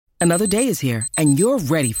Another day is here, and you're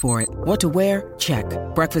ready for it. What to wear? Check.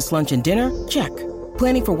 Breakfast, lunch, and dinner? Check.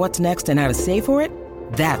 Planning for what's next and how to save for it?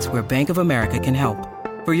 That's where Bank of America can help.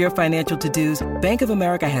 For your financial to-dos, Bank of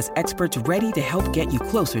America has experts ready to help get you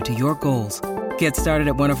closer to your goals. Get started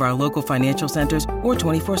at one of our local financial centers or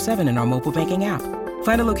 24/7 in our mobile banking app.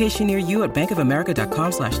 Find a location near you at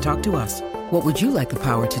bankofamerica.com/talktous. What would you like the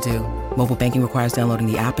power to do? Mobile banking requires downloading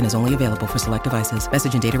the app and is only available for select devices.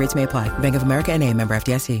 Message and data rates may apply. Bank of America N.A., member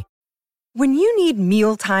FDIC. When you need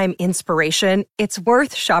mealtime inspiration, it's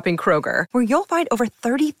worth shopping Kroger, where you'll find over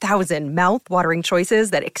 30,000 mouth-watering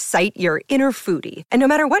choices that excite your inner foodie. And no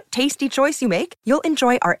matter what tasty choice you make, you'll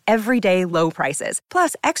enjoy our everyday low prices,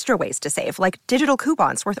 plus extra ways to save, like digital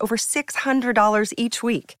coupons worth over $600 each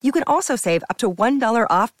week. You can also save up to $1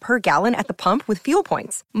 off per gallon at the pump with fuel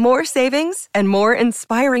points. More savings and more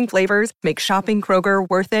inspiring flavors make shopping Kroger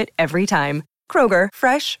worth it every time. Kroger,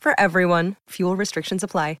 fresh for everyone. Fuel restrictions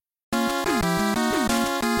apply.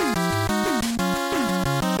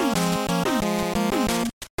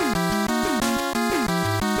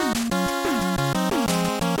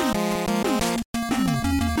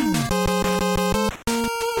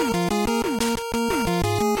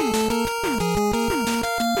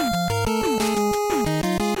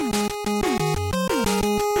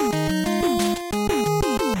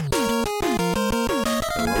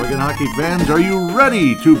 Hockey fans, are you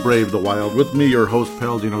ready to brave the wild? With me, your host,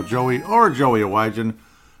 Paladino Joey, or Joey Awajan.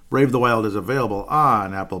 Brave the Wild is available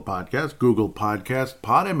on Apple Podcasts, Google Podcasts,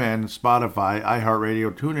 Podman, Spotify,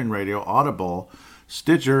 iHeartRadio, TuneIn Radio, Audible,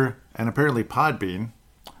 Stitcher, and apparently Podbean,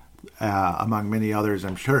 among many others.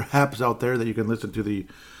 I'm sure apps out there that you can listen to the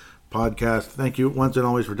podcast. Thank you once and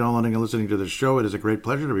always for downloading and listening to the show. It is a great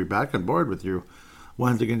pleasure to be back on board with you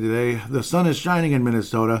once again today. The sun is shining in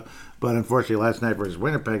Minnesota, but unfortunately last night versus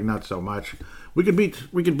Winnipeg, not so much. We can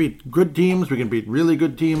beat good teams, we can beat really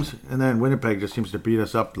good teams, and then Winnipeg just seems to beat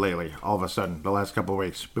us up lately, all of a sudden, the last couple of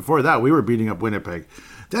weeks. Before that, we were beating up Winnipeg.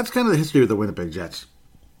 That's kind of the history of the Winnipeg Jets.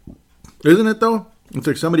 Isn't it, though? It's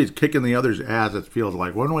like somebody's kicking the other's ass, it feels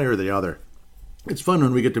like, one way or the other. It's fun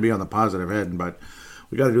when we get to be on the positive end, but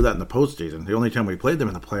we got to do that in the postseason. The only time we played them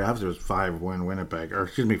in the playoffs, it was 4-1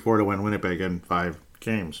 Winnipeg in 5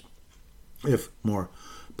 games, if more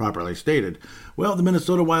properly stated. Well, the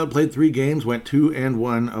Minnesota Wild played 3 games, went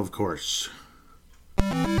 2-1, of course.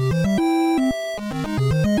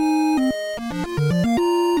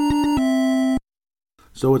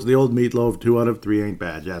 So it's the old meatloaf, 2 out of 3 ain't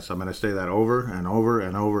bad. Yes, I'm going to say that over and over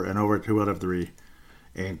and over and over. 2 out of 3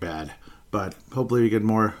 ain't bad. But hopefully we get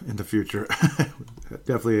more in the future.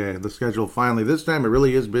 Definitely the schedule finally. This time it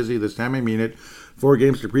really is busy. This time I mean it. 4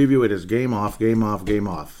 games to preview. It is game off, game off, game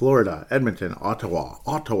off. Florida, Edmonton,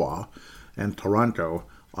 Ottawa, and Toronto,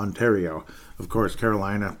 Ontario. Of course,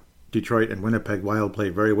 Carolina, Detroit, and Winnipeg Wild play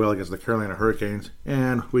very well against the Carolina Hurricanes.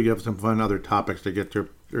 And we have some fun other topics to get to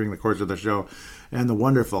during the course of the show. And the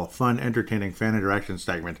wonderful, fun, entertaining fan interaction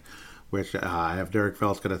segment, which I have Derek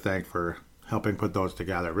Felska to thank for helping put those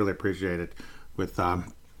together. Really appreciate it with the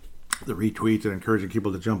retweets and encouraging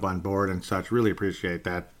people to jump on board and such. Really appreciate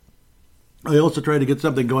that. I also tried to get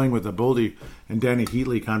something going with the Boldy and Danny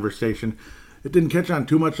Heatley conversation. It didn't catch on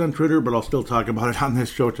too much on Twitter, but I'll still talk about it on this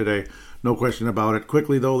show today. No question about it.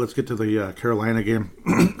 Quickly, though, let's get to the Carolina game.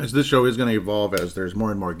 As this show is going to evolve as there's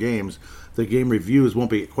more and more games, the game reviews won't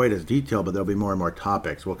be quite as detailed, but there'll be more and more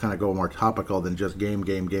topics. We'll kind of go more topical than just game,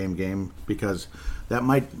 because that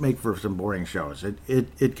might make for some boring shows.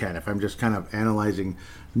 It can, if I'm just kind of analyzing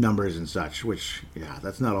numbers and such, which, yeah,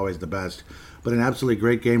 that's not always the best. But an absolutely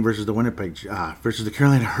great game versus the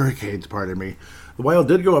Carolina Hurricanes, pardon me. The Wild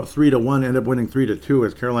did go up 3-1, ended up winning 3-2,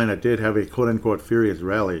 as Carolina did have a quote-unquote furious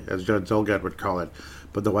rally, as Judd Zulgad would call it.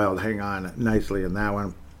 But the Wild hang on nicely in that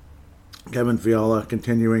one. Kevin Fiala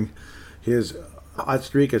continuing his hot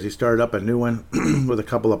streak as he started up a new one with a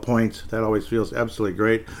couple of points. That always feels absolutely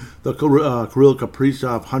great. The Kirill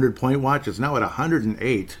Kaprizov 100-point watch is now at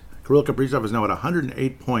 108. Kirill Kaprizov is now at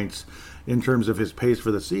 108 points in terms of his pace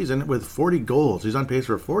for the season with 40 goals. He's on pace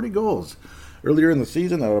for 40 goals. Earlier in the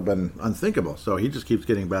season, that would have been unthinkable. So he just keeps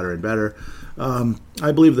getting better and better.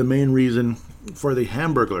 I believe the main reason for the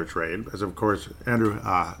Hamburglar trade, as of course Andrew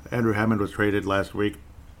Hammond was traded last week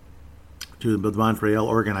to the Montreal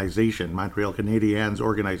Canadiens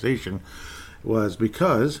organization, was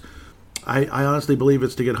because I honestly believe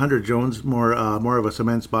it's to get Hunter Jones more of a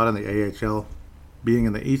cement spot in the AHL. Being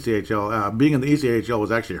in the ECHL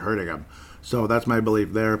was actually hurting him. So that's my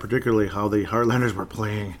belief there, particularly how the Heartlanders were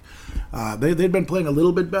playing. They'd been playing a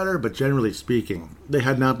little bit better, but generally speaking, they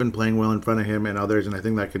had not been playing well in front of him and others, and I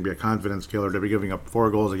think that can be a confidence killer to be giving up 4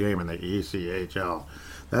 goals a game in the ECHL.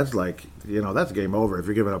 That's like, that's game over if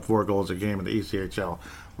you're giving up 4 goals a game in the ECHL.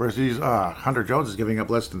 Whereas Hunter Jones is giving up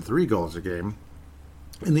less than 3 goals a game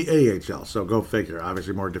in the AHL. So go figure.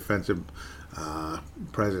 Obviously more defensive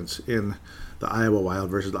presence in the Iowa Wild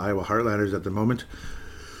versus the Iowa Heartlanders at the moment.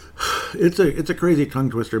 It's a crazy tongue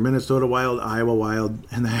twister. Minnesota Wild, Iowa Wild,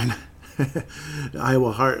 and then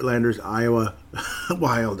Iowa Heartlanders, Iowa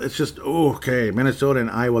Wild. It's just, okay, Minnesota and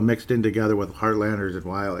Iowa mixed in together with Heartlanders and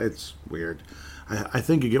Wild. It's weird. I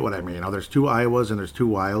think you get what I mean. There's 2 Iowas and there's 2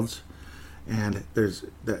 Wilds. And there's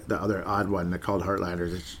the other odd one called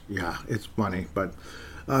Heartlanders. It's funny. But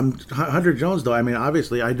Hunter Jones, though,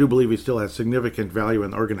 obviously, I do believe he still has significant value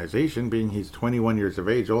in the organization, being he's 21 years of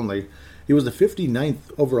age only. He was the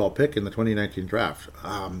 59th overall pick in the 2019 draft.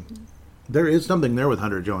 There is something there with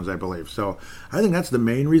Hunter Jones, I believe. So I think that's the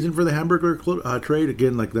main reason for the Hamburger trade.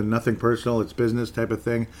 Again, like the nothing personal, it's business type of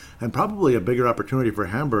thing. And probably a bigger opportunity for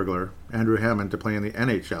Hamburglar, Andrew Hammond, to play in the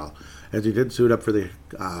NHL, as he did suit up for the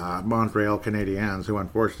Montreal Canadiens, who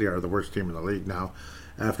unfortunately are the worst team in the league now,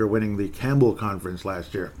 after winning the Campbell Conference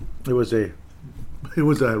last year. It was a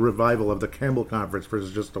revival of the Campbell Conference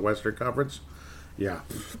versus just the Western Conference. Yeah.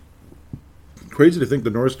 Crazy to think the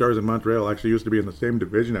North Stars and Montreal actually used to be in the same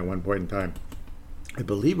division at one point in time. I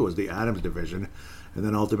believe it was the Adams division, and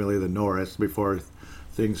then ultimately the Norris, before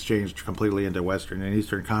things changed completely into Western and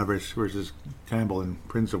Eastern Conference versus Campbell and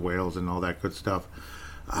Prince of Wales and all that good stuff.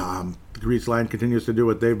 The Grease Line continues to do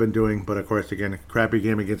what they've been doing, but of course, again, a crappy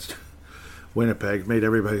game against Winnipeg made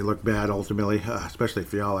everybody look bad ultimately, especially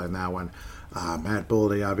Fiala in that one. Matt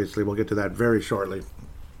Boldy, obviously, we'll get to that very shortly.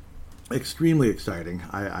 Extremely exciting.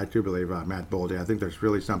 I do believe Matt Boldy. I think there's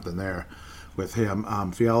really something there with him.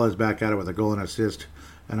 Fiala's back at it with a goal and assist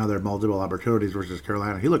and other multiple opportunities versus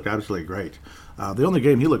Carolina. He looked absolutely great. The only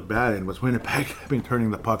game he looked bad in was Winnipeg,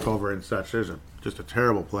 turning the puck over and such. There's just a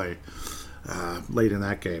terrible play late in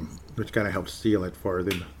that game, which kind of helped seal it for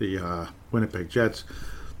the Winnipeg Jets.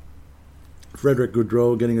 Frederick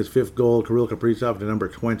Gaudreau getting his 5th goal. Kirill Kaprizov to number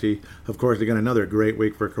 20. Of course, again, another great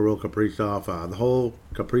week for Kirill Kaprizov. The whole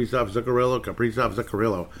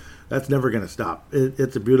Kaprizov-Zuccarello. That's never going to stop.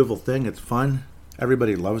 It's a beautiful thing. It's fun.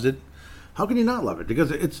 Everybody loves it. How can you not love it?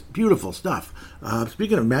 Because it's beautiful stuff.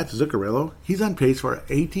 Speaking of Matt Zuccarello, he's on pace for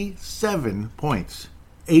 87 points.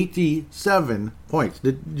 87 points.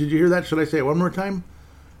 Did you hear that? Should I say it one more time?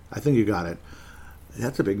 I think you got it.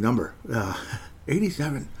 That's a big number.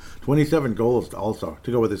 87. 27 goals also,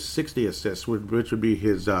 to go with his 60 assists, which would be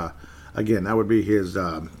his, again, that would be his,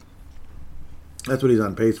 that's what he's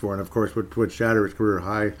on pace for, and of course would shatter his career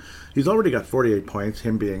high. He's already got 48 points,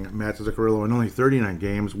 him being Matt Zuccarello, in only 39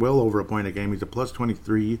 games, well over a point a game. He's a plus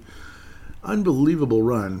 23. Unbelievable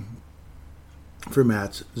run for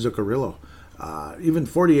Matt Zuccarello. Even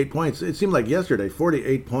 48 points, it seemed like yesterday,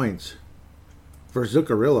 48 points for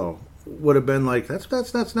Zuccarello would have been like, that's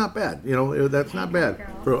not bad. That's not bad.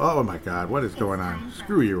 Oh my God, what is going on?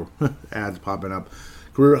 Screw you. Ads popping up.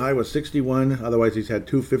 Career high was 61. Otherwise, he's had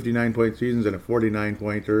 2 59-point seasons and a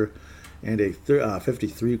 49-pointer and a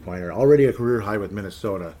 53-pointer. Already a career high with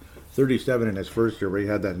Minnesota. 37 in his first year, where he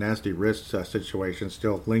had that nasty wrist situation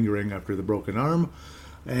still lingering after the broken arm.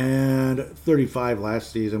 And 35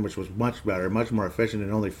 last season, which was much better, much more efficient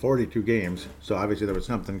in only 42 games. So obviously there was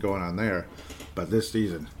something going on there. But this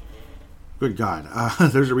season, good God,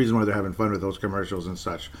 there's a reason why they're having fun with those commercials and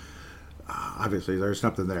such. Obviously, there's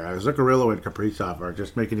something there. Zuccarello and Kaprizov are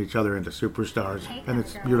just making each other into superstars, and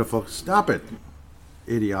it's beautiful. Stop it,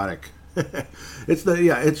 idiotic.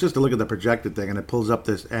 It's just to look at the projected thing, and it pulls up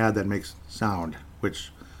this ad that makes sound.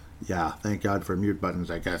 Which, thank God for mute buttons,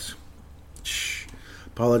 I guess. Shh.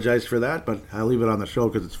 Apologize for that, but I'll leave it on the show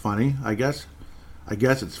because it's funny. I guess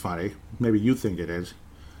it's funny. Maybe you think it is.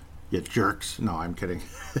 You jerks. No, I'm kidding.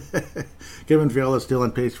 Kevin Fiala is still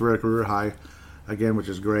on pace for a career high, again, which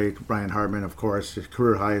is great. Brian Hartman, of course, his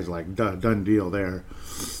career high is like done deal there.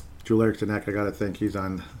 Joel Eriksson Ek, I got to think he's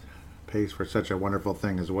on pace for such a wonderful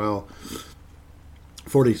thing as well.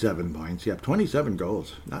 47 points. Yep, 27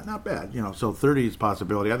 goals. Not bad. So 30 is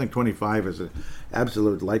possibility. I think 25 is an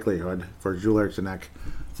absolute likelihood for Joel Eriksson Ek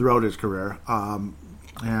throughout his career. And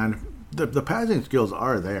the passing skills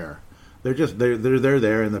are there. They're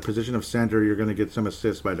there in the position of center. You're going to get some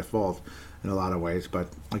assists by default in a lot of ways. But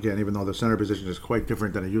again, even though the center position is quite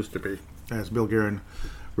different than it used to be, as Bill Guerin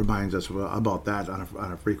reminds us about that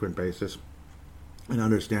on a frequent basis, and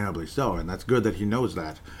understandably so. And that's good that he knows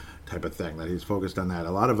that type of thing, that he's focused on that.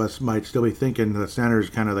 A lot of us might still be thinking the center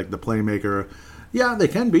is kind of like the playmaker. Yeah, they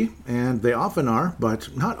can be, and they often are,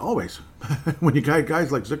 but not always. When you got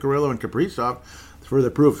guys like Zuccarello and Kaprizov, further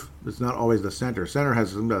proof it's not always the center. Center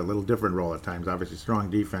has a little different role at times. Obviously, strong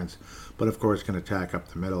defense, but of course can attack up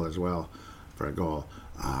the middle as well for a goal.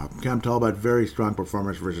 Cam Talbot, very strong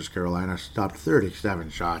performance versus Carolina. Stopped 37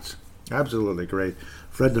 shots. Absolutely great.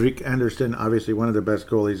 Frederik Andersen, obviously one of the best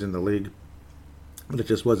goalies in the league. But it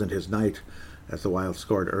just wasn't his night as the Wild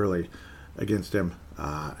scored early against him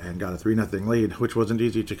and got a 3-0 lead, which wasn't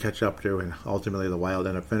easy to catch up to. And ultimately the Wild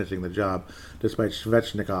ended up finishing the job despite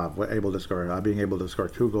Svechnikov being able to score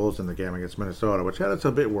 2 goals in the game against Minnesota, which had us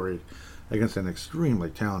a bit worried against an extremely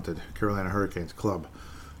talented Carolina Hurricanes club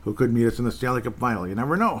who could meet us in the Stanley Cup final. You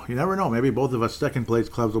never know. You never know. Maybe both of us second-place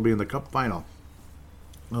clubs will be in the Cup final.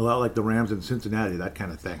 A lot like the Rams in Cincinnati, that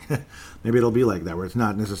kind of thing. Maybe it'll be like that, where it's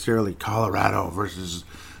not necessarily Colorado versus,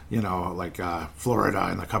 Florida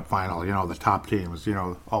in the Cup final, the top teams,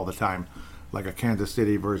 all the time. Like a Kansas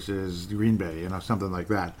City versus Green Bay, something like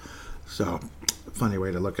that. So, funny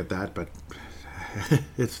way to look at that, but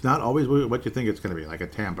it's not always what you think it's going to be, like a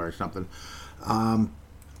Tampa or something.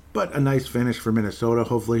 But a nice finish for Minnesota,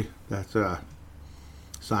 hopefully. That's a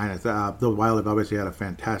sign. The Wild have obviously had a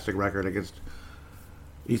fantastic record against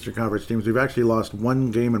Eastern Conference teams. We've actually lost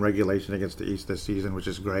 1 game in regulation against the East this season, which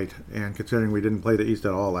is great. And considering we didn't play the East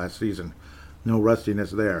at all last season, no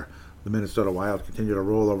rustiness there. The Minnesota Wild continue to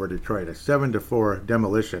roll over Detroit, a 7-4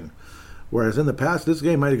 demolition. Whereas in the past, this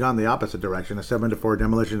game might have gone the opposite direction, a 7-4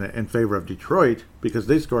 demolition in favor of Detroit, because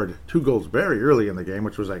they scored 2 goals very early in the game,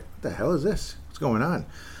 which was like, what the hell is this? What's going on?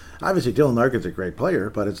 Obviously, Dylan Larkin's a great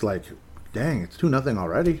player, but it's like, dang, it's 2-0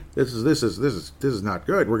 already. This is not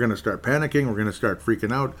good. We're going to start panicking. We're going to start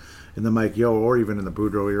freaking out in the Mike Yeo or even in the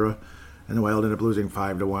Boudreau era. And the Wild ended up losing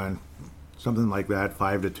 5-1, something like that,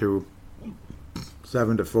 5-2,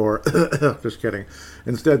 7-4. Just kidding.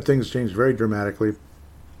 Instead, things changed very dramatically.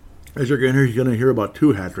 As you're going to hear about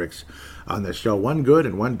 2 hat tricks on this show, 1 good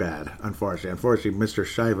and 1 bad. Unfortunately, Mr.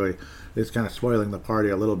 Shively is kind of spoiling the party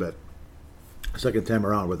a little bit. Second time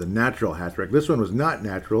around with a natural hat trick. This one was not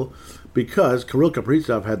natural because Kirill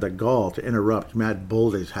Kaprizov had the gall to interrupt Matt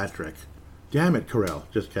Boldy's hat trick. Damn it, Kirill.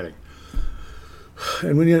 Just kidding.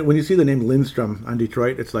 And when you see the name Lindstrom on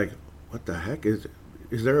Detroit, it's like, what the heck? Is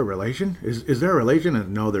there a relation? Is there a relation?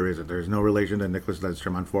 And no, there isn't. There's no relation to Nicklas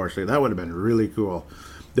Lidstrom, unfortunately. That would have been really cool.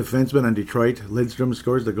 Defenseman on Detroit, Lidstrom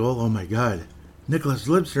scores the goal. Oh my God. Nicklas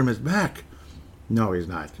Lidstrom is back. No, he's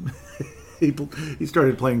not. He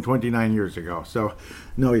started playing 29 years ago, so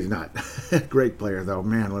no, he's not. Great player, though.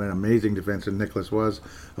 Man, what an amazing defenseman Nicklas was.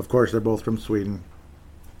 Of course, they're both from Sweden.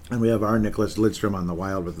 And we have our Nicklas Lidstrom on the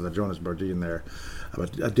Wild with the Jonas Brodin there.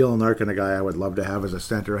 But Dylan Larkin, a guy I would love to have as a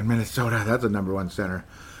center in Minnesota. That's a number 1 center.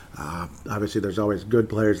 Obviously, there's always good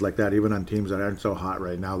players like that, even on teams that aren't so hot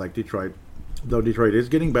right now, like Detroit. Though Detroit is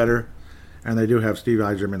getting better, and they do have Steve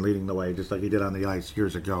Yzerman leading the way, just like he did on the ice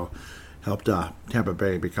years ago. Helped Tampa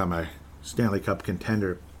Bay become a Stanley Cup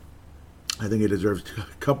contender. I think he deserves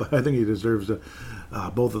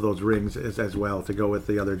both of those rings as well, to go with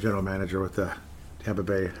the other general manager with Tampa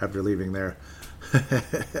Bay after leaving there.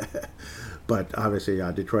 But obviously,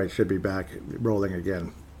 Detroit should be back rolling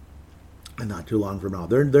again, and not too long from now.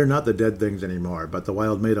 They're not the dead things anymore, but the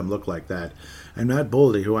Wild made them look like that. And Matt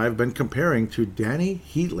Boldy, who I've been comparing to Danny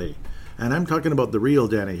Heatley. And I'm talking about the real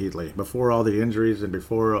Danny Heatley, before all the injuries and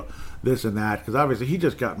before this and that, because obviously he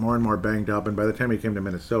just got more and more banged up, and by the time he came to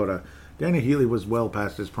Minnesota, Danny Heatley was well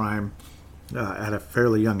past his prime at a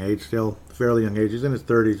fairly young age still. He's in his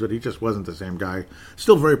 30s, but he just wasn't the same guy.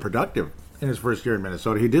 Still very productive in his first year in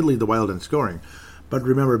Minnesota. He did lead the Wild in scoring. But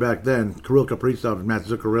remember back then, Kirill Kaprizov and Matt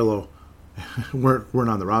Zuccarello weren't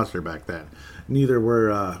on the roster back then. Neither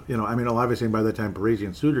were, obviously by the time Parise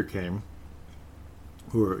and Suter came,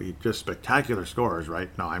 who are just spectacular scorers, right?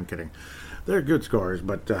 No, I'm kidding. They're good scorers,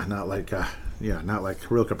 but not like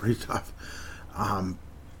Kirill Kaprizov.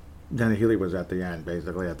 Danny Heatley was at the end,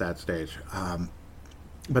 basically, at that stage.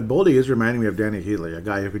 But Boldy is reminding me of Danny Heatley, a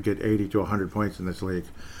guy who could get 80 to 100 points in this league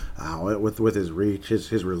with his reach,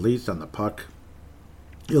 his release on the puck.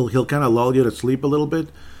 He'll kind of lull you to sleep a little bit,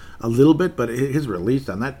 but his release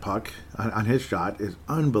on that puck, on his shot, is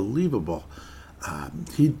unbelievable.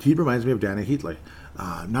 He reminds me of Danny Heatley.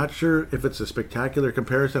 Not sure if it's a spectacular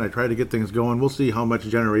comparison. I try to get things going. We'll see how much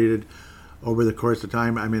generated over the course of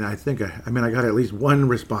time. I got at least 1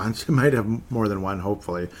 response. I might have more than 1,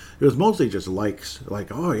 hopefully. It was mostly just likes. Like,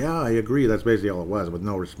 oh, yeah, I agree. That's basically all it was, with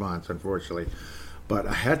no response, unfortunately. But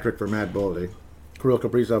a hat trick for Matt Boldy. Kirill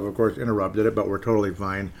Kaprizov, of course, interrupted it, but we're totally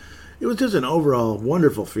fine. It was just an overall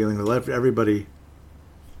wonderful feeling that left everybody...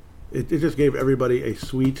 It just gave everybody a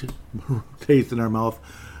sweet taste in our mouth,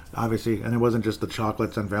 obviously. And it wasn't just the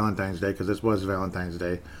chocolates on Valentine's Day, because this was Valentine's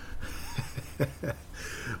Day.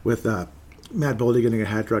 With Matt Boldy getting a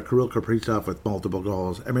hat trick, Kirill Kaprizov with multiple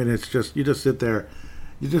goals. I mean, it's just, you just sit there,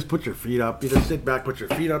 you just put your feet up, you just sit back, put your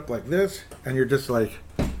feet up like this, and you're just like,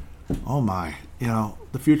 oh my,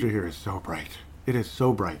 the future here is so bright. It is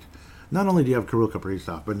so bright. Not only do you have Kirill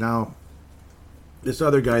Kaprizov, but now this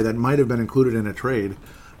other guy that might have been included in a trade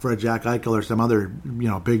for a Jack Eichel or some other,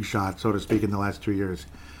 big shot, so to speak, in the last 2 years,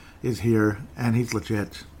 is here, and he's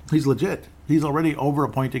legit. He's legit. He's already over a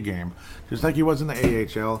point a game, just like he was in the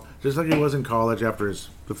AHL, just like he was in college after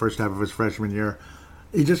the first half of his freshman year.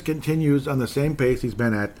 He just continues on the same pace he's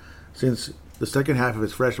been at since the second half of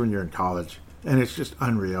his freshman year in college, and it's just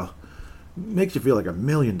unreal. Makes you feel like $1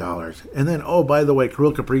 million. And then, oh, by the way,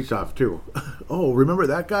 Kirill Kaprizov, too. Oh, remember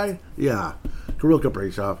that guy? Yeah, Kirill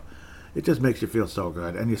Kaprizov. It just makes you feel so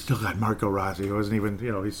good. And you still got Marco Rossi, who wasn't even,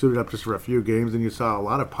 he suited up just for a few games, and you saw a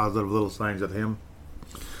lot of positive little signs of him,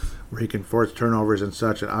 where he can force turnovers and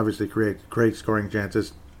such, and obviously create great scoring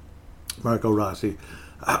chances. Marco Rossi.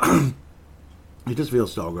 He just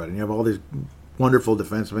feels so good. And you have all these wonderful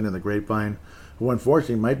defensemen in the grapevine, who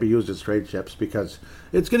unfortunately might be used as trade chips, because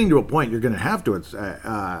it's getting to a point you're going to have to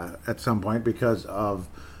at some point, because of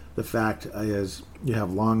the fact is you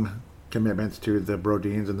have long commitments to the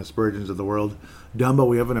Brodins and the Spurgeons of the world. Dumbo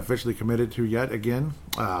we haven't officially committed to yet again.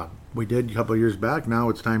 We did a couple of years back. Now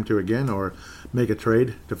it's time to again, or make a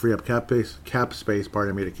trade to free up cap space,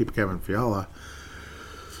 to keep Kevin Fiala.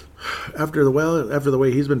 After the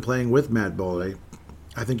way he's been playing with Matt Boldy,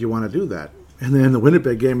 I think you want to do that. And then the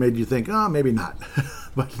Winnipeg game made you think, oh, maybe not.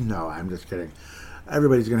 But no, I'm just kidding.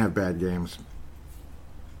 Everybody's going to have bad games.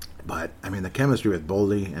 But, I mean, the chemistry with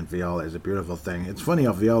Boldy and Fiala is a beautiful thing. It's funny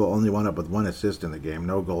how Fiala only wound up with 1 assist in the game.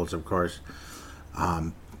 No goals, of course.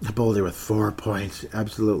 Boldy with 4 points.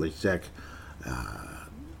 Absolutely sick.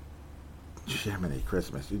 Jiminy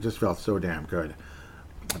Christmas. He just felt so damn good.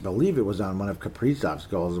 I believe it was on one of Kaprizov's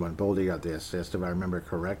goals when Boldy got the assist, if I remember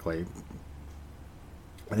correctly.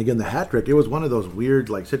 And again, the hat trick, it was one of those weird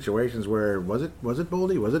situations where, was it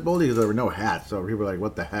Boldy? Was it Boldy? Because there were no hats, so people were like,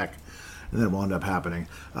 what the heck? And then it wound up happening.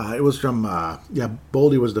 It was from,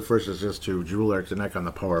 Boldy was the first assist to Joel Eriksson on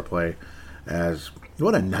the power play.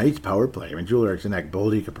 What a nice power play. I mean, Joel Eriksson,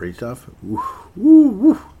 Boldy, Kaprizov.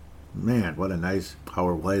 Man, what a nice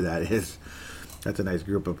power play that is. That's a nice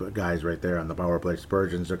group of guys right there on the power play.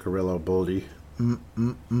 Spurgeon, Zuccarello, Boldy.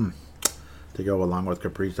 To go along with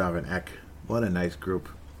Kaprizov and Ek. What a nice group.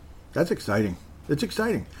 That's exciting. It's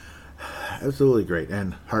exciting. Absolutely great.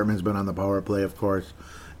 And Hartman's been on the power play, of course.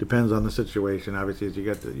 Depends on the situation. Obviously, as you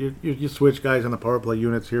get you switch guys on the power play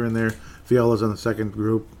units here and there. Fiala's on the second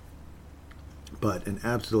group. But an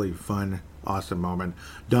absolutely fun, awesome moment.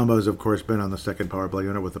 Dumbo's, of course, been on the second power play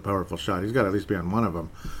unit with a powerful shot. He's got to at least be on one of them.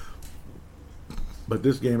 But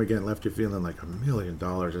this game, again, left you feeling like $1 million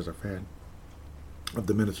as a fan of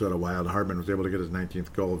the Minnesota Wild. Hartman was able to get his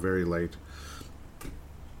 19th goal very late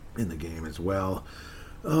in the game as well.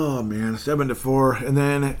 Oh man, 7-4, and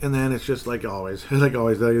then it's just like always,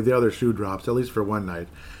 the other shoe drops, at least for one night,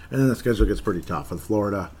 and then the schedule gets pretty tough with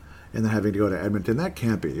Florida, and then having to go to Edmonton. That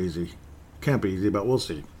can't be easy, but we'll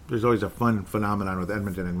see. There's always a fun phenomenon with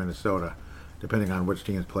Edmonton and Minnesota, depending on which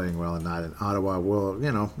team is playing well and not. And Ottawa will,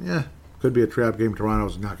 could be a trap game.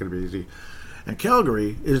 Toronto's not going to be easy. And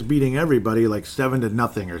Calgary is beating everybody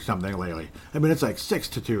 7-0 or something lately. I mean, it's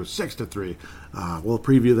 6-2, 6-3. We'll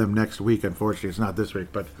preview them next week. Unfortunately, it's not this week.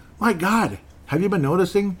 But my God, have you been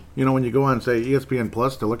noticing? When you go on, say, ESPN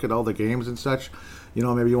Plus to look at all the games and such,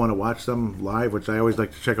 maybe you want to watch them live, which I always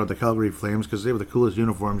like to check out the Calgary Flames because they have the coolest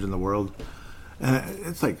uniforms in the world.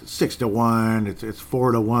 It's 6-1, it's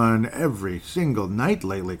 4-1 every single night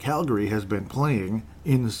lately. Calgary has been playing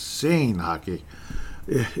insane hockey.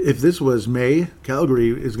 If this was May, Calgary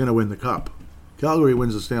is going to win the Cup. Calgary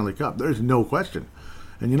wins the Stanley Cup. There's no question.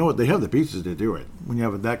 And you know what? They have the pieces to do it. When you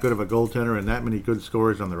have that good of a goaltender and that many good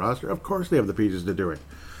scorers on the roster, of course they have the pieces to do it.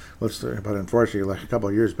 But unfortunately, a couple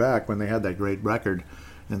of years back when they had that great record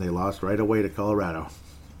and they lost right away to Colorado.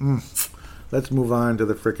 Let's move on to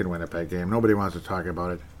the frickin' Winnipeg game. Nobody wants to talk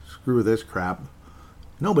about it. Screw this crap.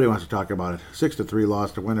 Nobody wants to talk about it. 6-3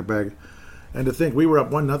 loss to Winnipeg. And to think we were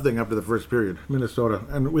up 1-0 after the first period, Minnesota.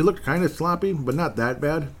 And we looked kind of sloppy, but not that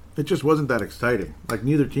bad. It just wasn't that exciting.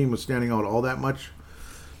 Neither team was standing out all that much.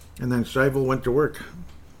 And then Scheifele went to work.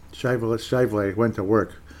 Scheifele went to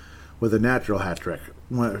work with a natural hat trick.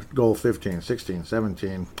 Goal 15, 16,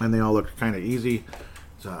 17. And they all looked kind of easy.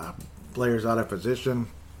 Players out of position.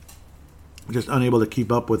 Just unable to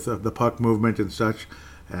keep up with the puck movement and such.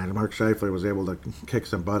 And Mark Scheifele was able to kick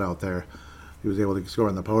some butt out there. He was able to score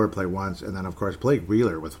on the power play once. And then, of course, Blake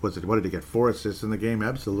Wheeler with, what did he get, 4 assists in the game?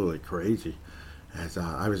 Absolutely crazy. As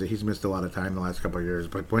obviously he's missed a lot of time the last couple of years,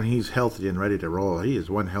 but when he's healthy and ready to roll, he's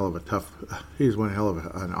one hell of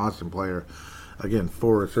an awesome player. Again,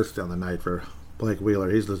 4 assists on the night for Blake Wheeler.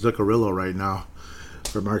 He's the Zuccarello right now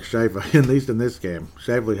for Mark Scheifele, at least in this game.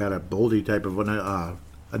 Scheifele had a Boldy type of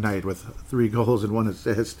a night with 3 goals and 1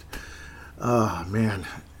 assist. Oh, man.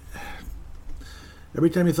 Every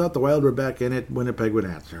time you thought the Wild were back in it, Winnipeg would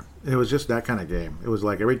answer. It was just that kind of game. It was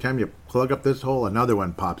like every time you plug up this hole, another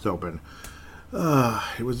one pops open.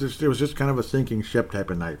 It was just kind of a sinking ship type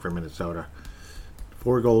of night for Minnesota.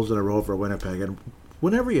 4 goals in a row for Winnipeg. And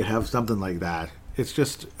whenever you have something like that, it's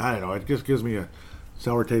just, I don't know, it just gives me a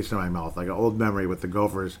sour taste in my mouth, like an old memory with the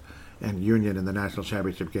Gophers and Union in the National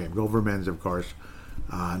Championship game. Gopher men's, of course.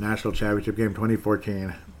 National Championship game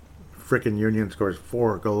 2014. Frickin' Union scores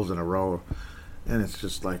 4 goals in a row. And it's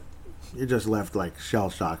just like, you're just left like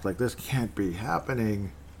shell-shocked. Like, this can't be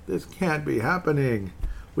happening. This can't be happening.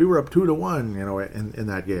 We were up 2-1, in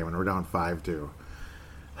that game, and we're down 5-2.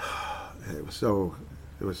 It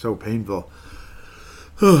was so painful.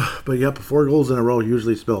 But yep, 4 goals in a row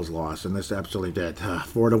usually spells loss, and this absolutely did.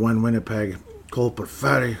 4-1 Winnipeg. Cole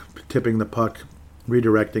Perfetti tipping the puck,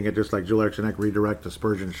 redirecting it, just like Joel Eriksson redirected the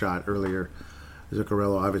Spurgeon shot earlier.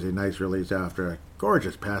 Zuccarello, obviously, nice release after a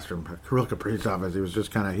gorgeous pass from Kirill Kaprizov, as he was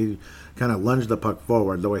just he kind of lunged the puck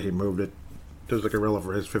forward the way he moved it to Zuccarello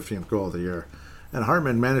for his 15th goal of the year. And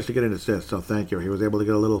Hartman managed to get an assist, so thank you. He was able to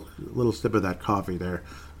get a little sip of that coffee there,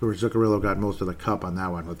 where Zuccarello got most of the cup on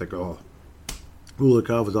that one with the goal.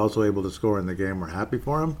 Kulikov was also able to score in the game. We're happy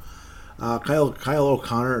for him. Kyle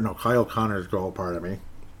Connor's goal, pardon me.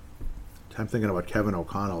 I'm thinking about Kevin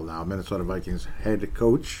O'Connell now, Minnesota Vikings head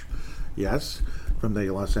coach. Yes, from the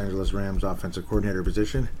Los Angeles Rams offensive coordinator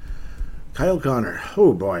position. Kyle Connor.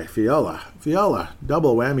 Oh boy, Fiala,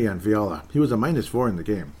 double whammy on Fiala. He was a -4 in the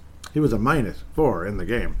game. It was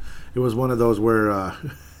one of those where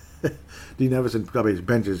Dean Evison probably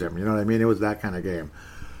benches him. You know what I mean? It was that kind of game.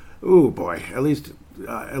 Oh boy, at least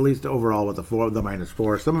overall with the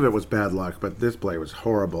 -4. Some of it was bad luck, but this play was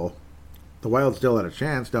horrible. The Wild still had a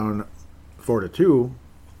chance, down 4-2.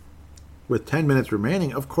 With 10 minutes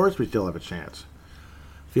remaining, of course we still have a chance.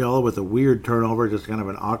 Fiala with a weird turnover, just kind of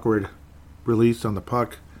an awkward release on the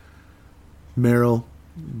puck. Merrill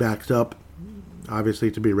backs up,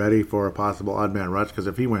 obviously to be ready for a possible odd man rush, because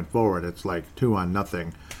if he went forward, it's like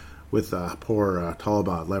 2-0 with poor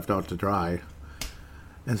Talbot left out to dry.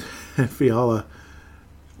 And Fiala,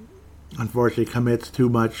 unfortunately, commits too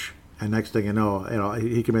much, and next thing you know,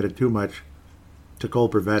 he committed too much to Cole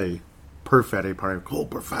Perfetti. Cole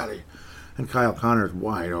Perfetti. And Kyle Connor's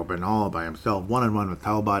wide open all by himself, 1-on-1 with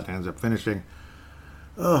Talbot, ends up finishing.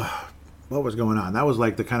 What was going on? That was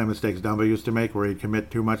like the kind of mistakes Dumba used to make, where he'd commit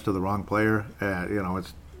too much to the wrong player.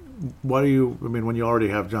 It's when you already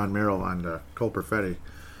have John Merrill on Cole Perfetti,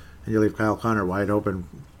 and you leave Kyle Connor wide open.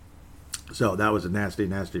 So that was a nasty,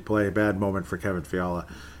 nasty play. Bad moment for Kevin Fiala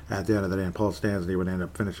at the end of the day. And Paul Stastny would end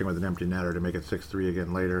up finishing with an empty netter to make it 6-3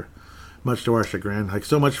 again later. Much to our chagrin. Like,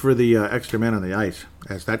 so much for the extra man on the ice,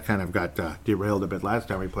 as that kind of got derailed a bit last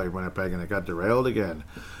time we played Winnipeg, and it got derailed again.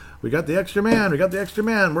 We got the extra man.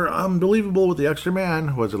 We're unbelievable with the extra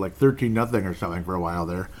man. Was it like 13-0 or something for a while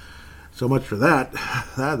there? So much for that.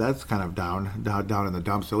 That's kind of down in the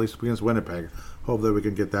dumps, at least against Winnipeg. Hopefully we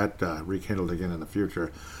can get that rekindled again in the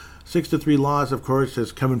future. 6-3 loss, of course,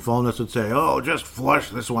 as Kevin Fallness would say, just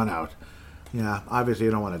flush this one out. Yeah, obviously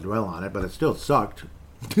you don't want to dwell on it, but it still sucked.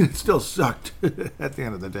 It still sucked at the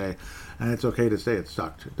end of the day. And it's okay to say it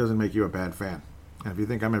sucked. It doesn't make you a bad fan. And if you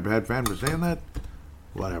think I'm a bad fan for saying that,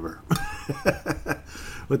 whatever.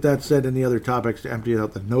 With that said, any other topics to empty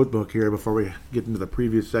out the notebook here before we get into the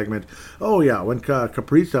previous segment? Oh, yeah, when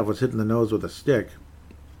Kaprizov was hitting the nose with a stick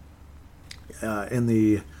I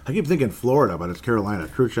keep thinking Florida, but it's Carolina.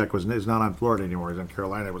 Truchek is not on Florida anymore. He's in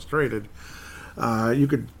Carolina. Was traded. You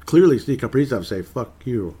could clearly see Kaprizov say, "Fuck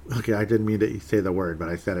you." Okay, I didn't mean to say the word, but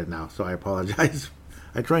I said it now, so I apologize.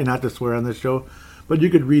 I try not to swear on this show, but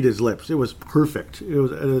you could read his lips. It was perfect. It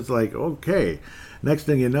was like, okay. Next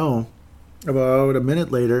thing you know, about a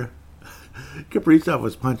minute later, Kaprizov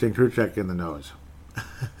was punching Truchek in the nose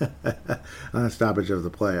on a stoppage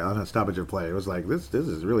of play. It was like, this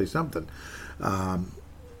is really something.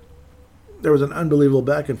 There was an unbelievable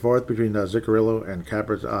back and forth between Zuccarello and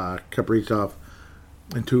Kaprizov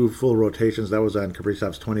in 2 full rotations. That was on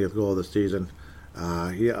Kaprizov's 20th goal of the season.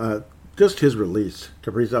 Just his release,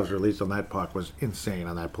 Kaprizov's release on that puck was insane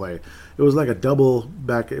on that play. It was like a double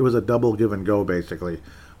give and go, basically,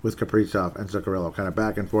 with Kaprizov and Zuccarello, kind of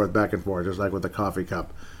back and forth, just like with the coffee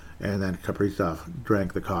cup. And then Kaprizov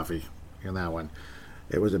drank the coffee in that one.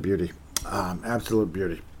 It was a beauty. Absolute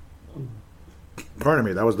beauty. Pardon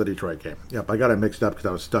me, that was the Detroit game. Yep, I got it mixed up because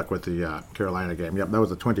I was stuck with the Carolina game. Yep, that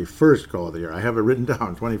was the 21st goal of the year. I have it written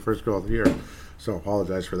down, 21st goal of the year. So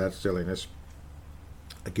apologize for that silliness.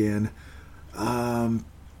 Again, I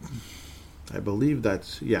believe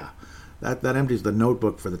that empties the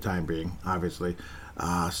notebook for the time being, obviously.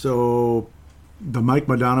 So the Mike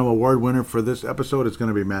Modano Award winner for this episode is going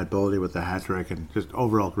to be Matt Boldy with the hat trick and just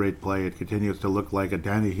overall great play. It continues to look like a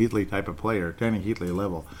Danny Heatley type of player, Danny Heatley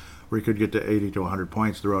level, where he could get to 80 to 100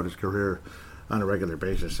 points throughout his career on a regular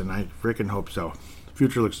basis, and I freaking hope so. The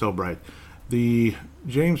future looks so bright. The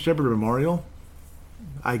James Shepard Memorial,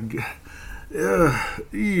 I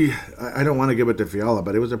don't want to give it to Fiala,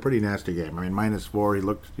 but it was a pretty nasty game. I mean,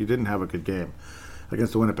 -4. He didn't have a good game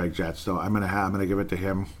against the Winnipeg Jets, so I'm gonna give it to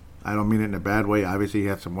him. I don't mean it in a bad way. Obviously, he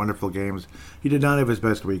had some wonderful games. He did not have his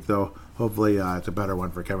best week, though. Hopefully, it's a better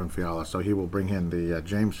one for Kevin Fiala, so he will bring in the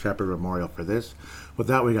James Shepard Memorial for this. With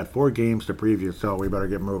that, we got 4 games to preview, so we better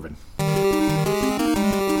get moving.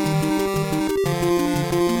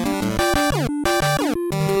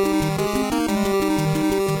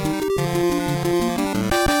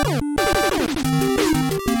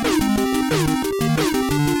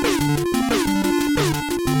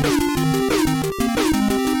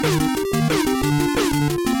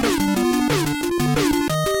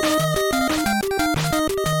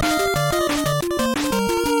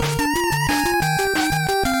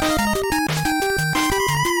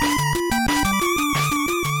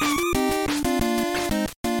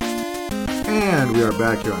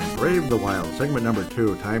 Back here on Brave the Wild, segment number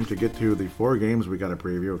 2. Time to get to the 4 games we got to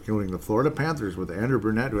preview, including the Florida Panthers with Andrew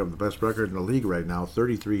Brunette, who have the best record in the league right now,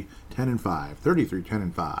 33-10-5.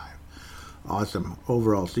 33-10-5. Awesome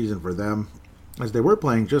overall season for them, as they were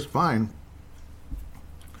playing just fine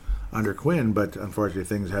under Quinn, but unfortunately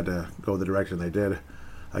things had to go the direction they did.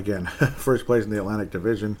 Again, first place in the Atlantic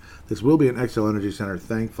Division. This will be an Xcel Energy Center,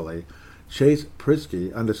 thankfully. Chase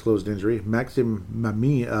Prisky, undisclosed injury. Maxim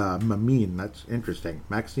Mamine, that's interesting.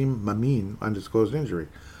 Maxim Mamine, undisclosed injury.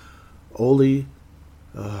 Joe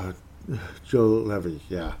Levy,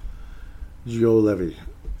 Joe Levy,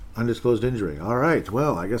 undisclosed injury. All right,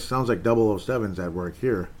 well, I guess sounds like 007's at work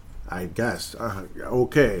here, I guess.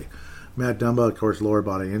 Okay. Matt Dumba, of course, lower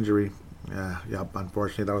body injury.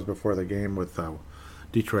 Unfortunately, that was before the game with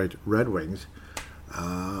Detroit Red Wings.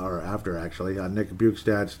 Or after, actually. Nick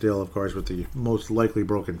Bukestad still, of course, with the most likely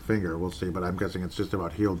broken finger. We'll see, but I'm guessing it's just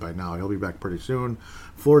about healed by now. He'll be back pretty soon.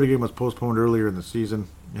 Florida game was postponed earlier in the season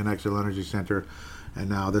in Xcel Energy Center, and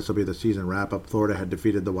now this will be the season wrap-up. Florida had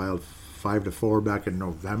defeated the Wild 5-4 back in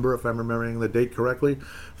November, if I'm remembering the date correctly.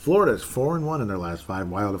 Florida is 4-1 in their last 5.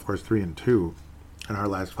 Wild, of course, 3-2 in our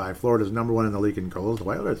last 5. Florida's number 1 in the league in goals. The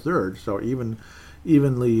Wild are 3rd, so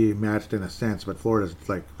evenly matched in a sense, but Florida's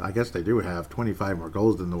I guess they do have 25 more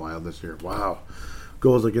goals than the Wild this year. Wow.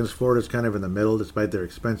 Goals against Florida's kind of in the middle, despite their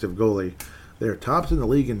expensive goalie. They're tops in the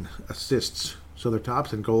league in assists, so they're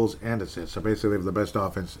tops in goals and assists. So basically, they have the best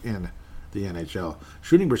offense in the NHL.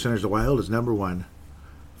 Shooting percentage, the Wild is number 1.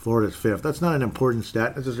 Florida's 5th. That's not an important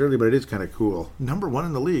stat necessarily, but it is kind of cool. Number 1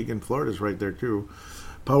 in the league, and Florida's right there too.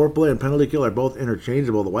 Power play and penalty kill are both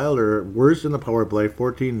interchangeable. The Wild are worse in the power play,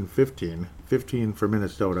 14-15. 15 for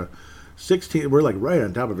Minnesota. 16, we're right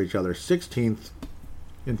on top of each other. 16th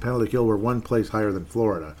in penalty kill, we're 1 place higher than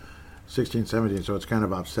Florida. 16-17, so it's kind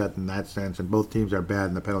of upset in that sense. And both teams are bad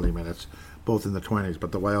in the penalty minutes, both in the 20s.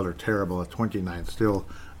 But the Wild are terrible at 29th, still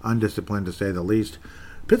undisciplined to say the least.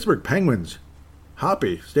 Pittsburgh Penguins.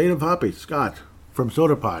 Hoppy, State of Hoppy, Scott from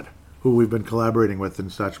SodaPod, who we've been collaborating with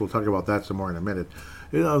and such. We'll talk about that some more in a minute.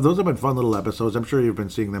 Those have been fun little episodes. I'm sure you've been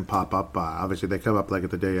seeing them pop up. Obviously, they come up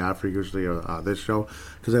at the day after, usually this show,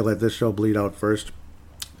 because I let this show bleed out first.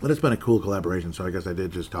 But it's been a cool collaboration, so I guess I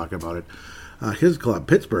did just talk about it. His club,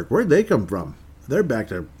 Pittsburgh, where'd they come from? They're back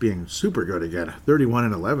to being super good again,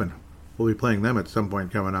 31-11. We'll be playing them at some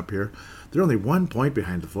point coming up here. They're only 1 point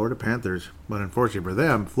behind the Florida Panthers, but unfortunately for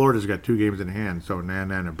them, Florida's got 2 games in hand, so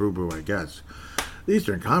nan and boo-boo, I guess. The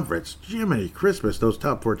Eastern Conference, Jiminy Christmas, those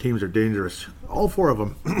top 4 teams are dangerous. All 4 of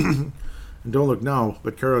them. And don't look now,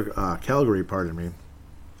 but Calgary,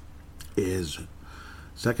 is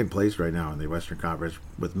second place right now in the Western Conference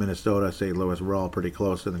with Minnesota, St. Louis. We're all pretty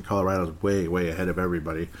close, and then Colorado's way, way ahead of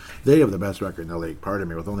everybody. They have the best record in the league,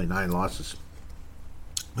 with only 9 losses.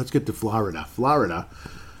 Let's get to Florida.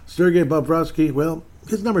 Sergei Bobrovsky, well,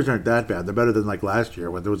 his numbers aren't that bad. They're better than last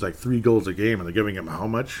year when there was 3 goals a game and they're giving him how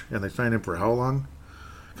much? And they signed him for how long?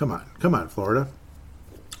 Come on, Florida.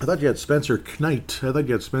 I thought you had Spencer Knight. To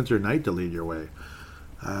lead your way.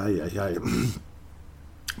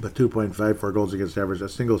 but 2.54 goals against average, a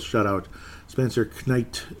single shutout. Spencer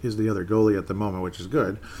Knight is the other goalie at the moment, which is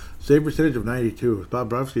good. Save percentage of 92.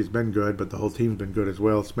 Bobrovsky's been good, but the whole team's been good as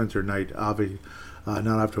well. Spencer Knight, obviously, not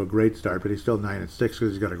off to a great start, but he's still 9-6 because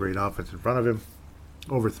he's got a great offense in front of him.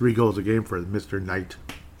 Over 3 goals a game for Mr. Knight.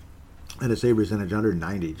 And a save percentage under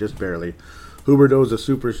 90, just barely. Huberdeau's a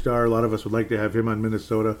superstar. A lot of us would like to have him on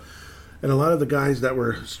Minnesota. And a lot of the guys that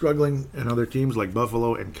were struggling in other teams like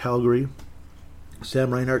Buffalo and Calgary,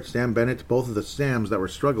 Sam Reinhart, Sam Bennett, both of the Sams that were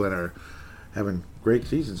struggling are having great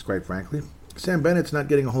seasons, quite frankly. Sam Bennett's not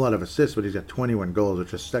getting a whole lot of assists, but he's got 21 goals,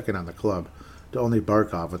 which is second on the club to only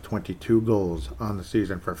Barkov with 22 goals on the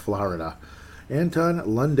season for Florida. Anton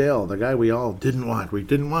Lundell, the guy we all didn't want. We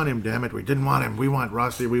didn't want him, damn it. We didn't want him. We want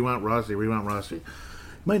Rossi. We want Rossi. We want Rossi.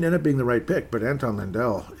 Might end up being the right pick, but Anton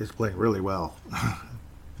Lundell is playing really well.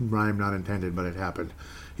 Rhyme not intended, but it happened.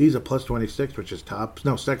 He's a plus 26, which is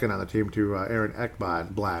second on the team to Aaron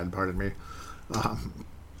Ekblad, pardon me.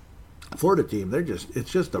 Florida team,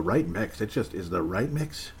 it's just the right mix. It just is the right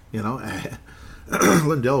mix, you know.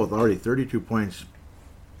 Lundell with already 32 points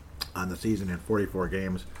on the season in 44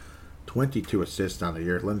 games, 22 assists on the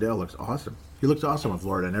year. Lundell looks awesome. He looks awesome in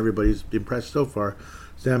Florida, and everybody's impressed so far.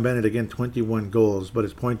 Sam Bennett, again, 21 goals, but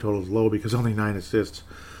his point total is low because only 9 assists.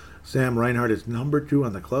 Sam Reinhart is number 2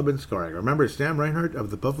 on the club in scoring. Remember Sam Reinhart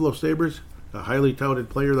of the Buffalo Sabres? A highly touted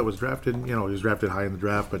player that was drafted, he was drafted high in the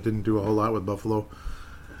draft, but didn't do a whole lot with Buffalo.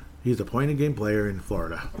 He's a point-a-game player in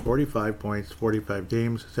Florida. 45 points, 45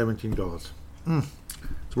 games, 17 goals.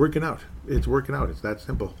 It's working out. It's working out. It's that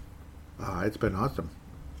simple. It's been awesome,